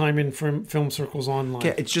lot of time in film circles online.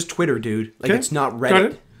 Okay, it's just Twitter, dude. Like it's not Reddit. Got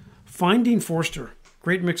it. Finding Forster.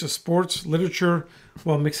 Great mix of sports, literature,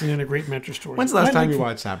 while mixing in a great mentor story. When's the last time you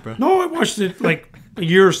watched that, bro? No, I watched it like a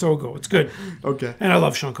year or so ago. It's good. Okay. And I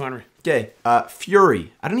love Sean Connery. Okay.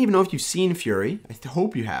 Fury. I don't even know if you've seen Fury. I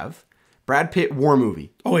hope you have. Brad Pitt war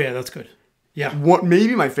movie. Oh, yeah, that's good. Yeah.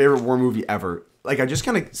 Maybe my favorite war movie ever. Like, I just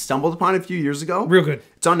kind of stumbled upon it a few years ago. Real good.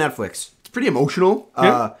 It's on Netflix. It's pretty emotional.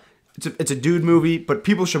 Yeah. It's a dude movie, but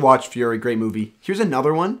people should watch Fury. Great movie. Here's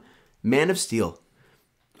another one. Man of Steel.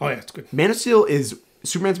 Oh, yeah, it's good. Man of Steel is...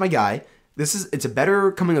 Superman's my guy. It's a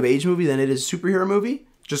better coming of age movie than it is a superhero movie.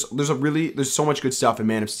 Just there's so much good stuff in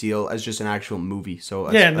Man of Steel as just an actual movie. So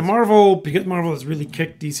because Marvel has really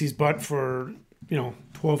kicked DC's butt for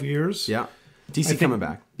 12 years. Yeah, DC coming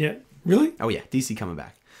back. Yeah, really? Oh yeah, DC coming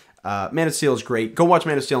back. Man of Steel is great. Go watch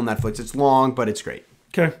Man of Steel on Netflix. It's long, but it's great.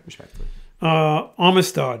 Okay. Respectfully.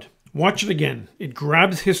 Amistad. Watch it again. It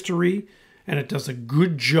grabs history and it does a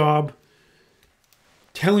good job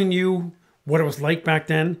telling you what it was like back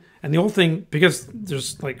then. And the whole thing, because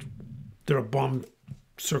they're a bomb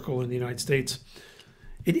circle in the United States,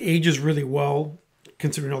 it ages really well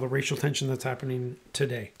considering all the racial tension that's happening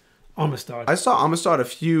today. Amistad. I saw Amistad a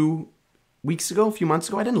few months ago.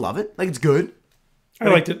 I didn't love it. Like, it's good. I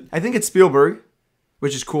liked it. I think it's Spielberg,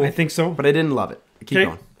 which is cool. I think so. But I didn't love it. Keep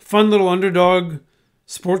going. Fun little underdog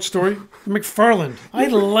sports story. McFarland. I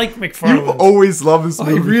like McFarland. You always love this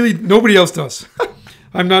movie. Nobody else does.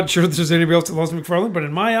 I'm not sure if there's anybody else that loves McFarland, but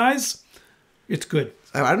in my eyes, it's good.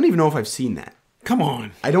 I don't even know if I've seen that. Come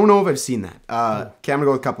on. I don't know if I've seen that. Okay, I'm going to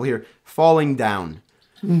go with a couple here. Falling Down.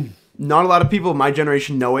 Not a lot of people in my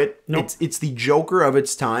generation know it. Nope. It's the Joker of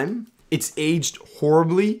its time. It's aged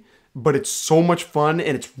horribly. but it's so much fun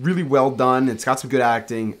and it's really well done. It's got some good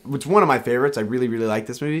acting. It's one of my favorites. I really, really like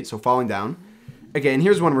this movie. So Falling Down. Okay, and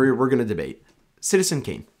here's one we're going to debate. Citizen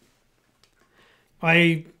Kane.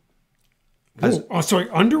 Sorry,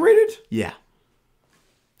 underrated? Yeah.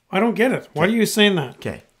 I don't get it. Why are you saying that?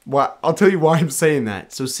 Okay. Well, I'll tell you why I'm saying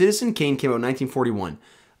that. So Citizen Kane came out in 1941.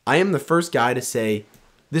 I am the first guy to say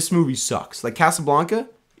this movie sucks. Like Casablanca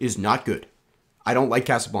is not good. I don't like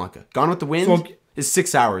Casablanca. Gone with the Wind is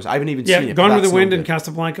 6 hours. I haven't even seen it. Gone with the Wind and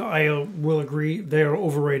Casablanca, I will agree, they are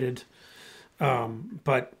overrated.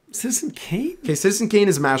 But Citizen Kane? Okay, Citizen Kane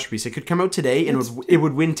is a masterpiece. It could come out today and it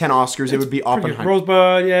would win 10 Oscars. It would be Oppenheimer.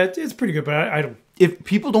 Rosebud, yeah, it's pretty good, but I don't. If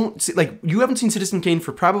people don't see, like, you haven't seen Citizen Kane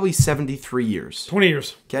for probably 73 years. 20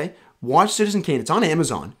 years. Okay? Watch Citizen Kane. It's on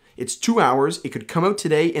Amazon. It's 2 hours. It could come out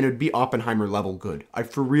today and it would be Oppenheimer level good. I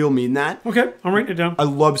for real mean that. Okay, I'm writing it down. I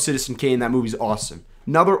love Citizen Kane. That movie's awesome.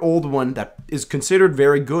 Another old one that is considered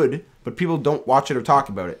very good, but people don't watch it or talk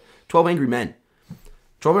about it. 12 Angry Men.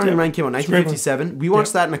 12 Angry Men came out in 1957. We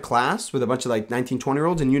watched that in a class with a bunch of like 19,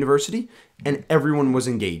 20-year-olds in university, and everyone was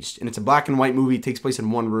engaged. And it's a black and white movie. It takes place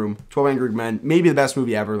in one room. 12 Angry Men. Maybe the best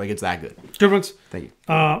movie ever. Like, it's that good. Good ones. Thank you.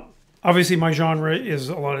 Obviously, my genre is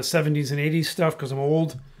a lot of 70s and 80s stuff because I'm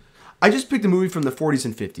old. I just picked a movie from the 40s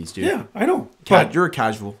and 50s, dude. Yeah, I know. But you're a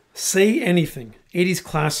casual. Say anything. 80s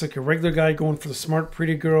classic, a regular guy going for the smart,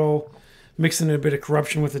 pretty girl, mixing in a bit of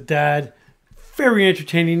corruption with a dad. Very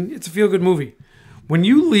entertaining. It's a feel-good movie. When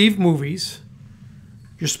you leave movies,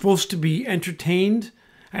 you're supposed to be entertained,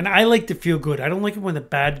 and I like to feel good. I don't like it when the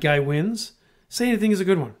bad guy wins. Say Anything is a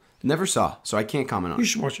good one. Never saw, so I can't comment on it. You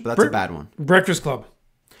should watch it. But that's a bad one. Breakfast Club.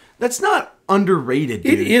 That's not underrated,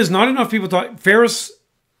 dude. It is. Not enough people talk. Ferris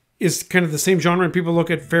is kind of the same genre, and people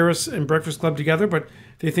look at Ferris and Breakfast Club together, but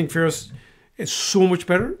they think Ferris is so much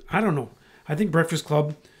better. I don't know. I think Breakfast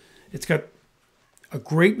Club, it's got a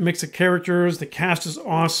great mix of characters. The cast is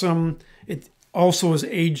awesome. It also has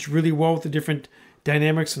aged really well with the different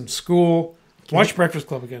dynamics in school. Watch Breakfast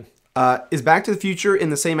Club again. Is Back to the Future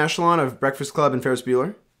in the same echelon of Breakfast Club and Ferris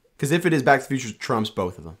Bueller? Because if it is, Back to the Future trumps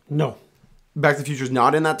both of them. No. Back to the Future is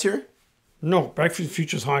not in that tier? No, Back to the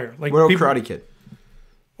Future is higher. Like, what about Karate Kid?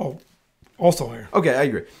 Oh, also higher. Okay, I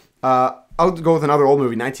agree. I'll go with another old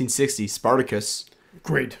movie, 1960, Spartacus.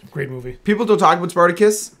 Great movie. People don't talk about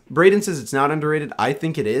Spartacus. Braden says it's not underrated. I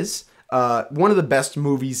think it is. One of the best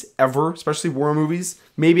movies ever, especially war movies.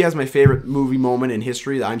 Maybe as my favorite movie moment in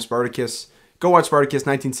history. I'm Spartacus. Go watch Spartacus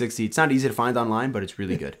 1960. It's not easy to find online, but it's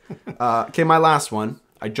really good. Okay, my last one.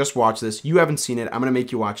 I just watched this. You haven't seen it. I'm going to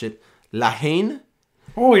make you watch it. La Haine.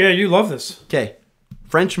 Oh, yeah, you love this. Okay.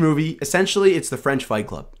 French movie. Essentially, it's the French Fight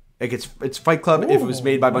Club. Like, it's Fight Club if it was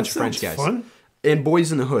made by a bunch of French guys. Fun. And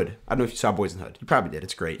Boys in the Hood. I don't know if you saw Boys in the Hood. You probably did.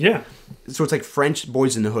 It's great. Yeah. So it's like French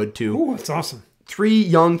Boys in the Hood, too. Oh, that's awesome. 3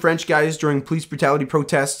 young French guys during police brutality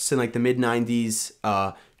protests in like the mid-90s.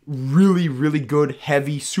 Really, really good,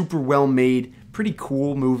 heavy, super well-made, pretty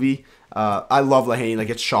cool movie. I love La Haine. Like,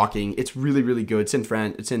 it's shocking. It's really, really good. It's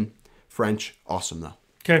in French. Awesome, though.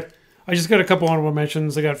 Okay. I just got a couple honorable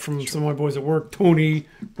mentions I got from some of my boys at work. Tony,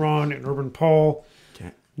 Ron, and Urban Paul. Okay.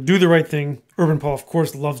 Do the Right Thing. Urban Paul, of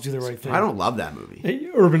course, loves Do the Right Thing. I don't love that movie.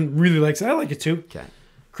 Urban really likes it. I like it, too. Okay.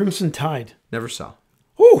 Crimson Tide. Never saw.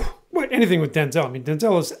 Oh, what? Anything with Denzel. I mean,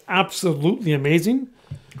 Denzel is absolutely amazing.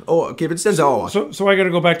 Oh, okay, but it's Denzel. So I got to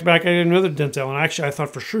go back to back. I did another Denzel, and actually I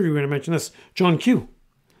thought for sure you were going to mention this. John Q.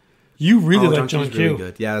 You really like John Q. Really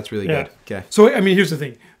good. Yeah, that's really good. Okay. So, I mean, here's the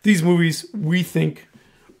thing. These movies, we think,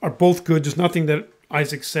 are both good. There's nothing that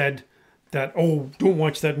Isaac said that, oh, don't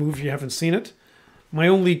watch that movie if you haven't seen it. My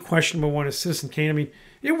only questionable one is Citizen Kane. I mean,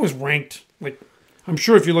 it was ranked, like, I'm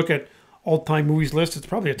sure if you look at all-time movies list, it's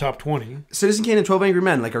probably a top 20. Citizen Kane and 12 Angry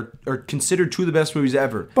Men are considered 2 of the best movies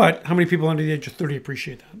ever. But how many people under the age of 30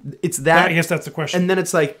 appreciate that? It's that. I guess that's the question. And then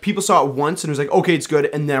it's like, people saw it once and it was like, okay, it's good,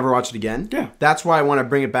 and never watched it again. Yeah. That's why I want to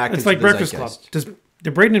bring it back. It's like Breakfast Club.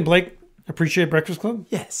 Do Braden and Blake appreciate Breakfast Club?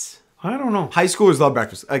 Yes. I don't know. High schoolers love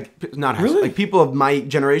Breakfast. Like, not high school. Really? Like, people of my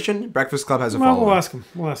generation, Breakfast Club has a following. We'll ask them.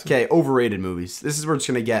 Okay, overrated movies. This is where it's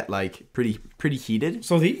going to get, like, pretty heated.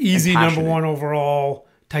 So the easy number one overall,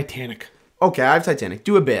 Titanic. Okay, I have Titanic.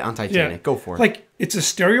 Do a bit on Titanic. Yeah. Go for it. Like, it's a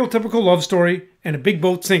stereotypical love story, and a big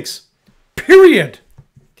boat sinks. Period.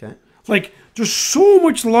 Okay. Like, there's so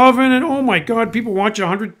much love in it. Oh my God, people watch it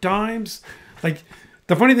 100 times. Like,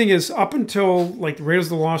 the funny thing is, up until like Raiders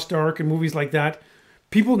of the Lost Ark and movies like that,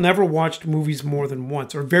 people never watched movies more than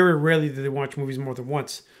once, or very rarely did they watch movies more than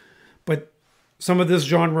once. But some of this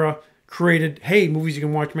genre created, hey, movies you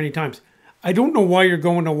can watch many times. I don't know why you're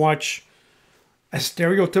going to watch a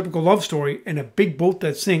stereotypical love story and a big boat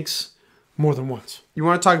that sinks more than once. You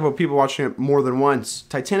want to talk about people watching it more than once?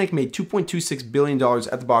 Titanic made $2.26 billion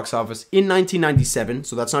at the box office in 1997,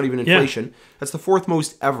 so that's not even inflation. Yeah. That's the fourth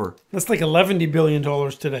most ever. That's like $11 billion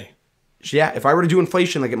today. Yeah, if I were to do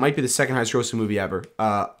inflation, like it might be the second highest grossing movie ever.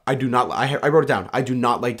 I do not. I wrote it down. I do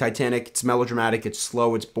not like Titanic. It's melodramatic. It's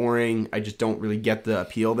slow. It's boring. I just don't really get the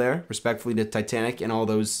appeal there. Respectfully to Titanic and all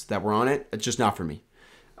those that were on it, it's just not for me.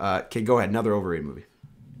 Okay, go ahead. Another overrated movie.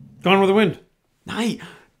 Gone with the Wind. Nice.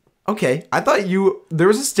 Okay, I thought there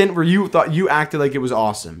was a stint where you thought you acted like it was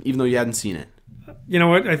awesome, even though you hadn't seen it. You know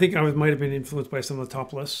what? I think I might have been influenced by some of the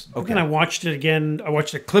top lists. Okay. And I watched it again. I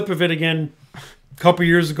watched a clip of it again a couple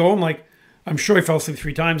years ago. I'm sure I fell asleep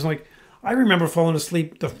 3 times. I remember falling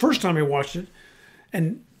asleep the first time I watched it,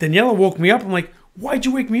 and Daniela woke me up. I'm like, why'd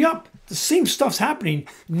you wake me up? The same stuff's happening.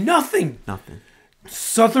 Nothing.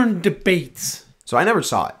 Southern debates. So I never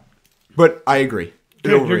saw it, but I agree.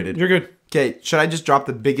 It's overrated. You're good. Okay, should I just drop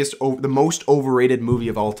the most overrated movie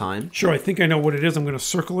of all time? Sure, I think I know what it is. I'm going to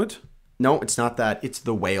circle it. No, it's not that. It's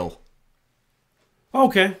The Whale.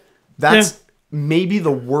 Okay. That's maybe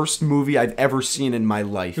the worst movie I've ever seen in my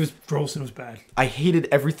life. It was gross and it was bad. I hated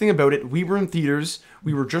everything about it. We were in theaters.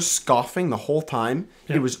 We were just scoffing the whole time.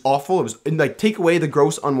 Yeah. It was awful. It was take away the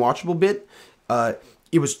gross, unwatchable bit. The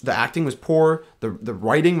acting was poor. The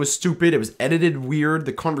writing was stupid. It was edited weird.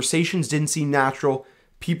 The conversations didn't seem natural.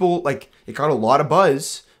 People, it got a lot of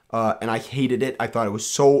buzz, and I hated it. I thought it was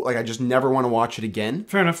so, I just never want to watch it again.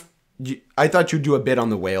 Fair enough. I thought you'd do a bit on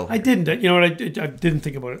The Whale here. I didn't. You know what? I didn't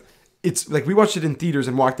think about it. It's, we watched it in theaters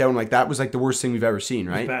and walked out, and, that was, the worst thing we've ever seen,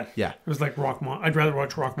 right? It was bad. Yeah. It was like Rock Monster. I'd rather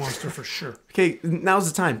watch Rock Monster for sure. Okay, now's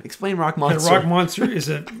the time. Explain Rock Monster. Rock Monster is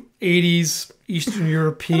an 80s Eastern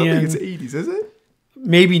European. I don't think it's 80s, is it?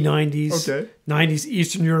 Maybe 90s. Okay. 90s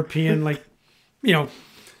Eastern European,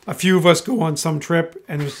 a few of us go on some trip,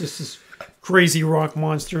 and there's just this crazy rock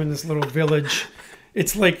monster in this little village.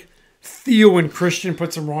 It's like Theo and Christian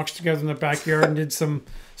put some rocks together in the backyard and did some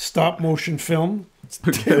stop motion film. It's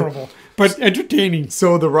terrible, but entertaining.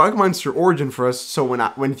 So the rock monster origin for us. So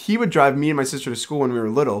when he would drive me and my sister to school when we were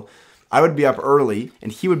little, I would be up early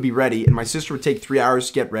and he would be ready, and my sister would take 3 hours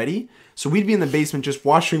to get ready. So we'd be in the basement just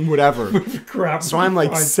watching whatever. Crap. So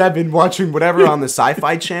I'm 7 watching whatever on the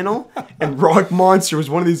Sci-Fi Channel, and Rock Monster was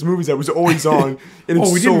one of these movies that was always on. And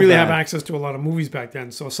we didn't really have access to a lot of movies back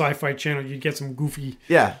then. So Sci-Fi Channel, you'd get some goofy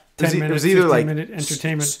 10-minute, 15-minute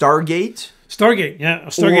entertainment. Stargate, yeah.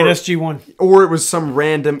 Stargate SG-1. Or it was some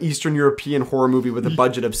random Eastern European horror movie with a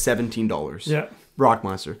budget of $17. Yeah. Rock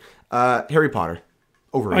Monster. Harry Potter.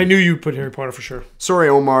 Overrated. I knew you'd put Harry Potter for sure. Sorry,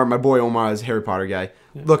 Omar. My boy Omar is a Harry Potter guy.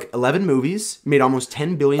 Yeah. Look, 11 movies, made almost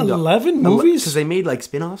 $10 billion. 11 movies? Because they made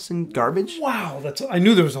spin-offs and garbage. Wow, I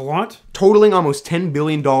knew there was a lot. Totaling almost $10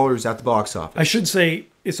 billion at the box office. I should say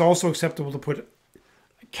it's also acceptable to put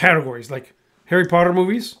categories like Harry Potter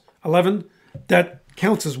movies, 11. That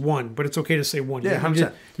counts as one, but it's okay to say one.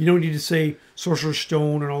 Yeah, you don't need to say Sorcerer's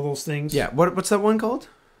Stone and all those things. Yeah, what's that one called?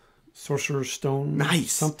 Sorcerer's Stone.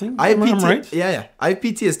 Nice. Something? I'm right? Yeah. I have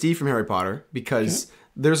PTSD from Harry Potter because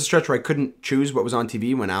there's a stretch where I couldn't choose what was on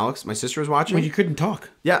TV when Alex, my sister, was watching. Well, you couldn't talk.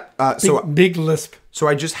 Yeah. Big lisp. So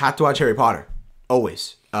I just had to watch Harry Potter.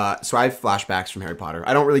 Always. So I have flashbacks from Harry Potter.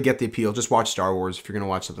 I don't really get the appeal. Just watch Star Wars if you're going to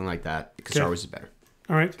watch something like that, because Star Wars is better.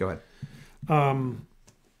 All right. Go ahead.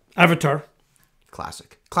 Avatar.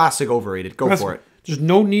 Classic overrated. Go for it. There's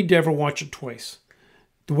no need to ever watch it twice.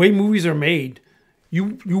 The way movies are made,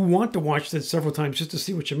 you want to watch this several times just to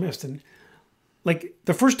see what you missed. And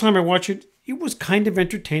the first time I watched it, it was kind of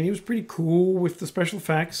entertaining. It was pretty cool with the special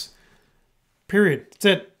effects. Period. That's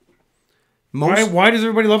it. Why does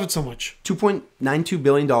everybody love it so much? $2.92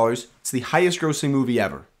 billion. It's the highest grossing movie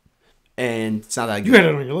ever. And it's not that good. You had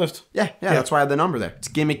it on your list. Yeah. That's why I had the number there. It's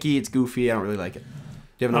gimmicky. It's goofy. I don't really like it.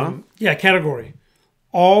 Do you have another one? Yeah, category.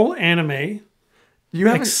 All anime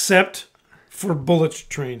except for Bullet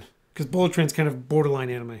Train. Because Bullet Train's kind of borderline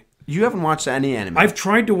anime. You haven't watched any anime. I've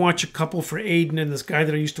tried to watch a couple for Aiden and this guy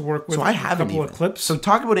that I used to work with. So I haven't. A couple of clips. So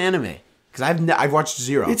talk about anime, because I've watched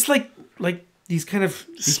zero. It's like these kind of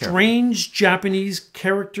strange Japanese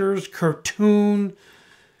characters, cartoon,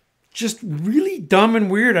 just really dumb and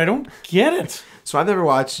weird. I don't get it. So I've never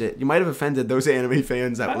watched it. You might have offended those anime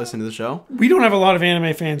fans that listen to the show. We don't have a lot of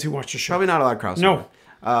anime fans who watch the show. Probably not a lot of crossover.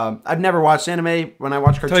 No. I've never watched anime. When I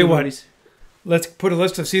watch cartoon movies. Let's put a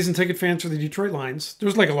list of season ticket fans for the Detroit Lions.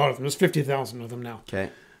 There's a lot of them. There's 50,000 of them now.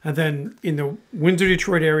 Okay. And then in the Windsor,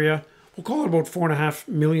 Detroit area, we'll call it about 4.5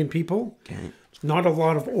 million people. Okay. Not a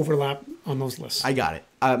lot of overlap on those lists. I got it.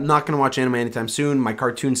 I'm not going to watch anime anytime soon. My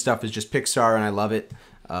cartoon stuff is just Pixar, and I love it.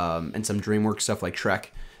 And some DreamWorks stuff like Shrek.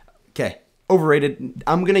 Okay. overrated.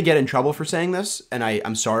 I'm going to get in trouble for saying this, and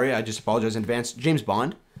I'm sorry. I just apologize in advance. James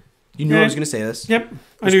Bond. You knew I was going to say this. Yep.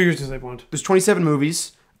 I knew you were going to say Bond. There's 27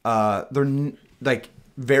 movies. They're like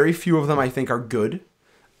very few of them I think are good.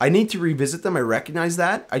 I need to revisit them. I recognize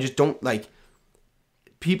that. I just don't like...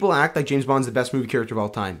 People act like James Bond's the best movie character of all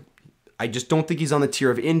time. I just don't think he's on the tier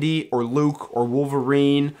of Indy or Luke or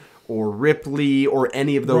Wolverine or Ripley or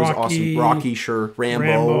any of those awesome... Rocky, sure.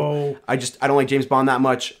 Rambo. I don't like James Bond that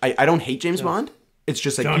much. I don't hate James Bond. It's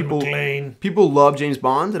just like people love James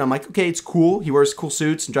Bond, and I'm like, okay, it's cool. He wears cool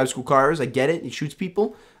suits and drives cool cars. I get it. He shoots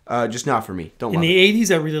people. Just not for me. Don't love it. In the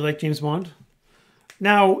 80s, I really liked James Bond.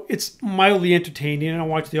 Now, it's mildly entertaining, and I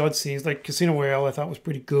watch the odd scenes. Like Casino Royale, I thought was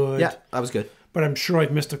pretty good. Yeah, that was good. But I'm sure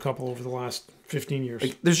I've missed a couple over the last 15 years.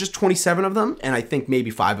 Like, there's just 27 of them, and I think maybe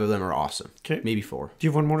 5 of them are awesome. Okay. Maybe 4. Do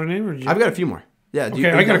you have one more to name? Or I've got a few more. Yeah. Okay,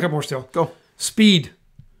 I got a couple more still. Go. Speed.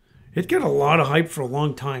 It got a lot of hype for a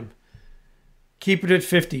long time. Keep it at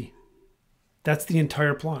 50. That's the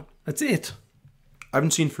entire plot. That's it. I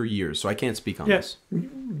haven't seen for years, so I can't speak on this.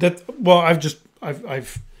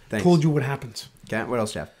 I've told you what happens. Okay, what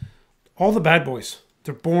else do you have? All the bad boys.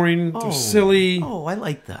 They're boring. They're silly. Oh, I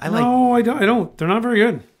like that. No, I don't. They're not very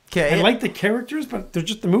good. Okay. I like the characters, but they're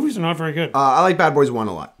just the movies are not very good. I like Bad Boys 1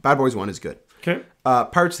 a lot. Bad Boys 1 is good. Okay.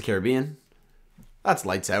 Pirates of the Caribbean. That's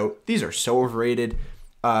lights out. These are so overrated.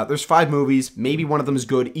 There's 5 movies. Maybe one of them is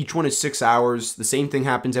good. Each one is 6 hours. The same thing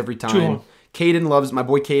happens every time. Too long. Caden loves... My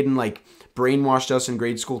boy Caden, like, brainwashed us in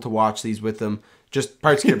grade school to watch these with him. Just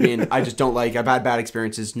Pirates of the Caribbean, I just don't like. I've had bad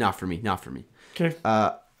experiences. Not for me. Okay.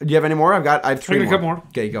 Do you have any more? I have 3 more. I got a couple more.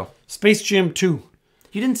 Okay, go. Space Jam 2.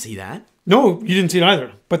 You didn't see that? No, you didn't see it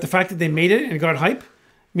either. But the fact that they made it and it got hype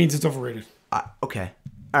means it's overrated. Okay.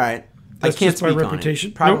 All right. That's I can't just by speak reputation.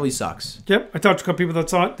 on it. Probably sucks. Yep. I talked to a couple people that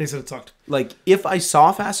saw it. They said it sucked. Like, if I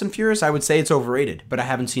saw Fast and Furious, I would say it's overrated. But I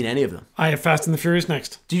haven't seen any of them. I have Fast and the Furious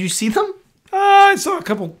next. Did you see them? I saw a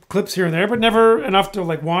couple clips here and there, but never enough to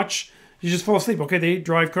like watch. You just fall asleep. Okay, they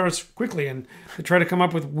drive cars quickly, and they try to come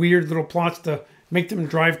up with weird little plots to make them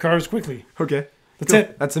drive cars quickly. Okay. That's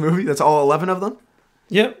it. That's the movie? That's all 11 of them?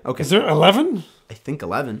 Yep. Okay. Is there 11? I think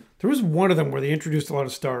 11. There was one of them where they introduced a lot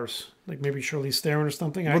of stars, like maybe Charlize Theron or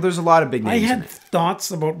something. Well, there's a lot of big names. I had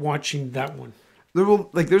thoughts about watching that one.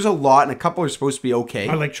 There's a lot, and a couple are supposed to be okay.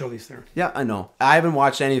 I like Charlize Theron. Yeah, I know. I haven't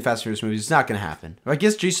watched any of the Fast and Furious movies. It's not going to happen. I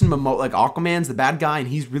guess Jason Momoa, like Aquaman's the bad guy, and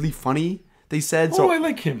he's really funny, they said. So, I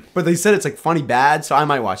like him. But they said it's like funny bad, so I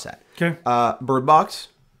might watch that. Okay. Bird Box.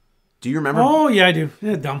 Do you remember? Oh, yeah, I do.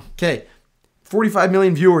 Yeah, dumb. Okay. 45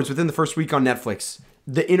 million viewers within the first week on Netflix.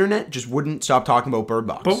 The internet just wouldn't stop talking about Bird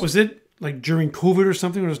Box. But was it like during COVID or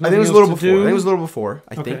something? I think it was a little before.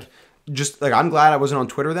 I think. Just like, I'm glad I wasn't on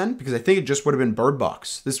Twitter then, because I think it just would have been Bird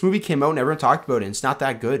Box. This movie came out and everyone talked about it, and it's not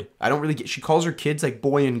that good. I don't really get... She calls her kids like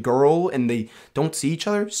boy and girl, and they don't see each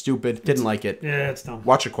other. Stupid. Didn't like it. Yeah, it's dumb.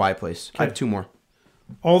 Watch A Quiet Place. Okay. I have 2 more.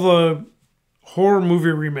 All the horror movie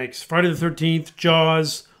remakes, Friday the 13th,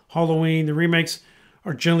 Jaws, Halloween, the remakes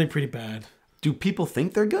are generally pretty bad. Do people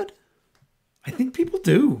think they're good? I think people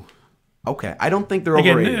do. Okay. I don't think they're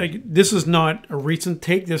overrated. Again, this is not a recent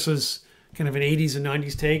take. This is kind of an 80s and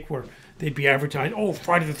 90s take where they'd be advertised, oh,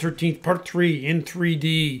 Friday the 13th, part 3 in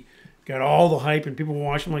 3D. Got all the hype and people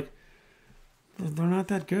watch them like, they're not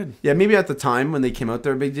that good. Yeah, maybe at the time when they came out,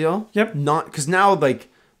 they're a big deal. Yep. Not, because now,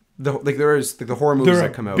 there is the horror movies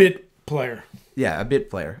that come out. They're a bit player. Yeah, a bit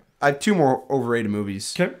player. I have 2 more overrated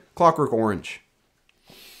movies. Okay. Clockwork Orange.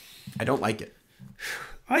 I don't like it.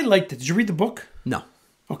 I liked it. Did you read the book? No.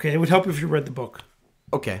 Okay, it would help if you read the book.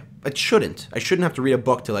 Okay. It shouldn't. I shouldn't have to read a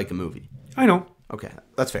book to like a movie. I know. Okay,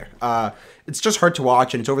 that's fair. It's just hard to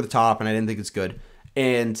watch, and it's over the top, and I didn't think it's good.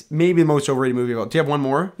 And maybe the most overrated movie about... Do you have one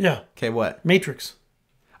more? Yeah. Okay, what? Matrix.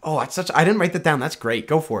 Oh, that's such... I didn't write that down. That's great.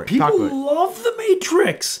 Go for it. People love the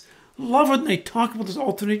Matrix. Love it when they talk about this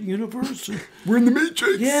alternate universe. We're in the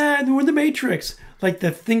Matrix. Yeah, we're in the Matrix. Like,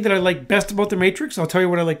 the thing that I like best about the Matrix, I'll tell you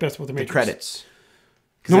what I like best about the Matrix. The credits.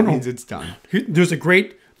 No, that means it's done. There's a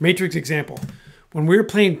great Matrix example. When we were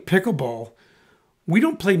playing pickleball, we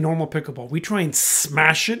don't play normal pickleball. We try and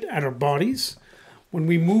smash it at our bodies. When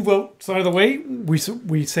we move outside of the way, we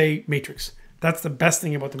say Matrix. That's the best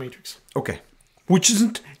thing about the Matrix. Okay. Which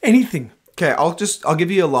isn't anything. Okay, I'll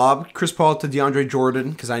give you a lob. Chris Paul to DeAndre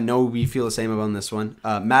Jordan, because I know we feel the same about this one.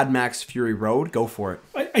 Mad Max Fury Road. Go for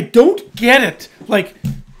it. I don't get it. Like,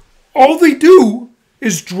 all they do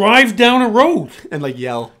is drive down a road. And like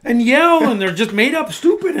yell. And they're just made up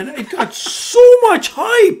stupid. And it got so much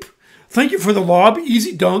hype. Thank you for the lob.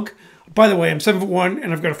 Easy dunk. By the way, I'm 7'1"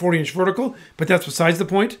 and I've got a 40-inch vertical, but that's besides the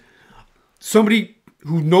point. Somebody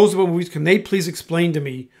who knows about movies, can they please explain to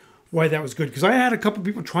me why that was good. Because I had a couple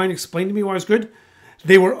people try and explain to me why it was good.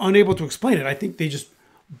 They were unable to explain it. I think they just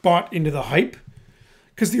bought into the hype.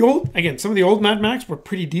 Because some of the old Mad Max were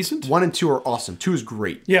pretty decent. 1 and 2 are awesome. 2 is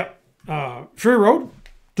great. Yeah. Fury Road,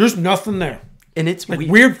 there's nothing there. And it's like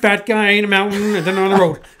weird fat guy in a mountain and then on the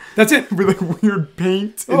road. That's it. With like weird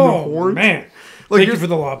paint and the horns. Man. Look, Thank you for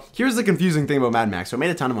the lob. Here's the confusing thing about Mad Max. So it made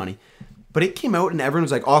a ton of money. But it came out and everyone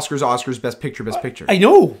was like, Oscars, Best Picture, Best Picture. I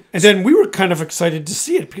know. And then we were kind of excited to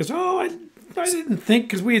see it because, I didn't think,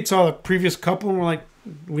 because we had saw the previous couple and we're like,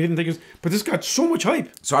 we didn't think it was, but this got so much hype.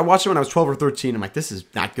 So I watched it when I was 12 or 13. I'm like, this is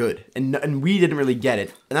not good. And we didn't really get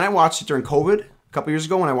it. And then I watched it during COVID a couple years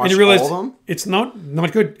ago when I watched all of them. It's not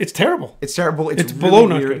good. It's terrible. It's terrible. It's really below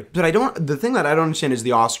not weird. good. But the thing that I don't understand is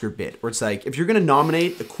the Oscar bit, where it's like, if you're going to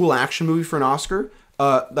nominate a cool action movie for an Oscar,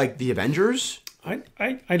 like The Avengers.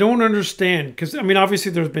 I don't understand, because, I mean,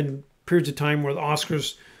 obviously there's been periods of time where the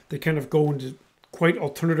Oscars, they kind of go into quite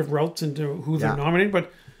alternative routes into who they're nominating,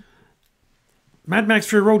 but Mad Max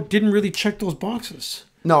Fury Road didn't really check those boxes.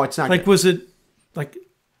 No, it's not like, good. Was it, like,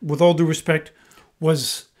 with all due respect,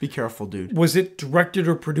 Be careful, dude. Was it directed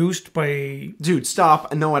or produced by... Dude,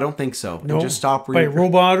 stop. No, I don't think so. No? Just stop. By a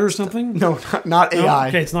robot or something? No, not AI. No?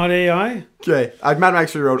 Okay, it's not AI? Okay. Mad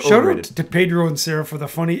Max Fury Road, Shout overrated. out to Pedro and Sarah for the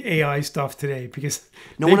funny AI stuff today, because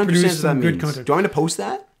no one understands what that means. Content. Do you want me to post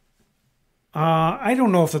that? I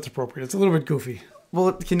don't know if that's appropriate. It's a little bit goofy. Well,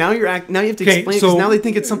 okay, now you have to explain it, because now they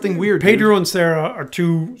think it's something weird. Pedro and Sarah are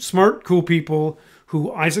two smart, cool people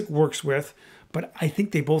who Isaac works with, but I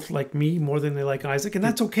think they both like me more than they like Isaac, and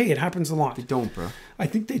that's okay. It happens a lot. They don't, bro. I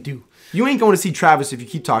think they do. You ain't going to see Travis if you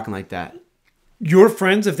keep talking like that. Your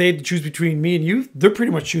friends, if they had to choose between me and you, they're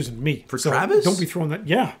pretty much choosing me. For Travis? Don't be throwing that.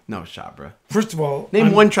 Yeah. No shot, bro. First of all,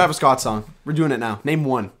 name one Travis Scott song. We're doing it now. Name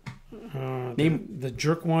one. Name the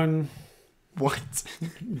jerk one. What?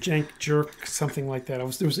 Jank jerk, something like that. It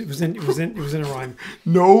was in a rhyme.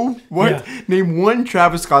 No. What? Yeah. Name one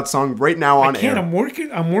Travis Scott song right now on air. I'm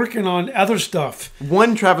working on other stuff.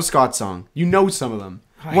 One Travis Scott song. You know some of them.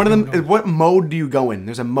 One of them. What mode do you go in?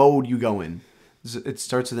 There's a mode you go in. It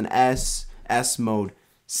starts with an S. S mode.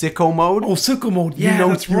 Sicko mode. Oh, sicko mode. Yeah,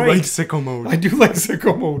 that's right. You like sicko mode. I do like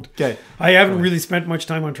sicko mode. Okay. I haven't really spent much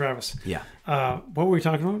time on Travis. Yeah. What were we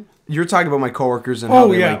talking about? You're talking about my coworkers and how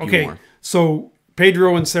they like you more. So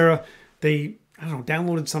Pedro and Sarah, they,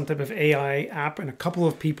 downloaded some type of AI app, and a couple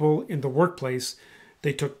of people in the workplace,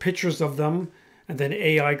 they took pictures of them, and then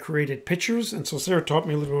AI created pictures. And so Sarah taught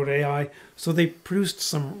me a little about AI. So they produced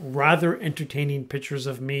some rather entertaining pictures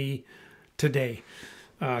of me today.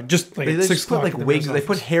 Just like they 6 just put o'clock. like wigs. They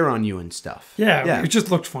put hair on you and stuff. Yeah, it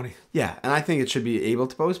just looked funny. Yeah, and I think it should be able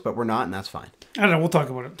to post, but we're not, and that's fine. I don't know. We'll talk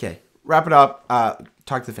about it. Okay, wrap it up.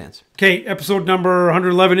 Talk to the fans. Okay, episode number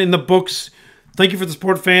 111 in the books. Thank you for the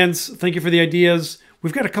support, fans. Thank you for the ideas.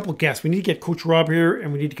 We've got a couple guests. We need to get Coach Rob here,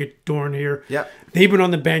 and we need to get Doran here. Yep. They've been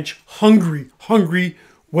on the bench, hungry,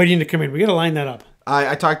 waiting to come in. We got to line that up.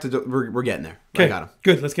 I talked to. We're getting there. Okay, I got him.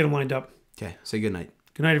 Good. Let's get them lined up. Okay. Say good night.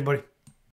 Good night, everybody.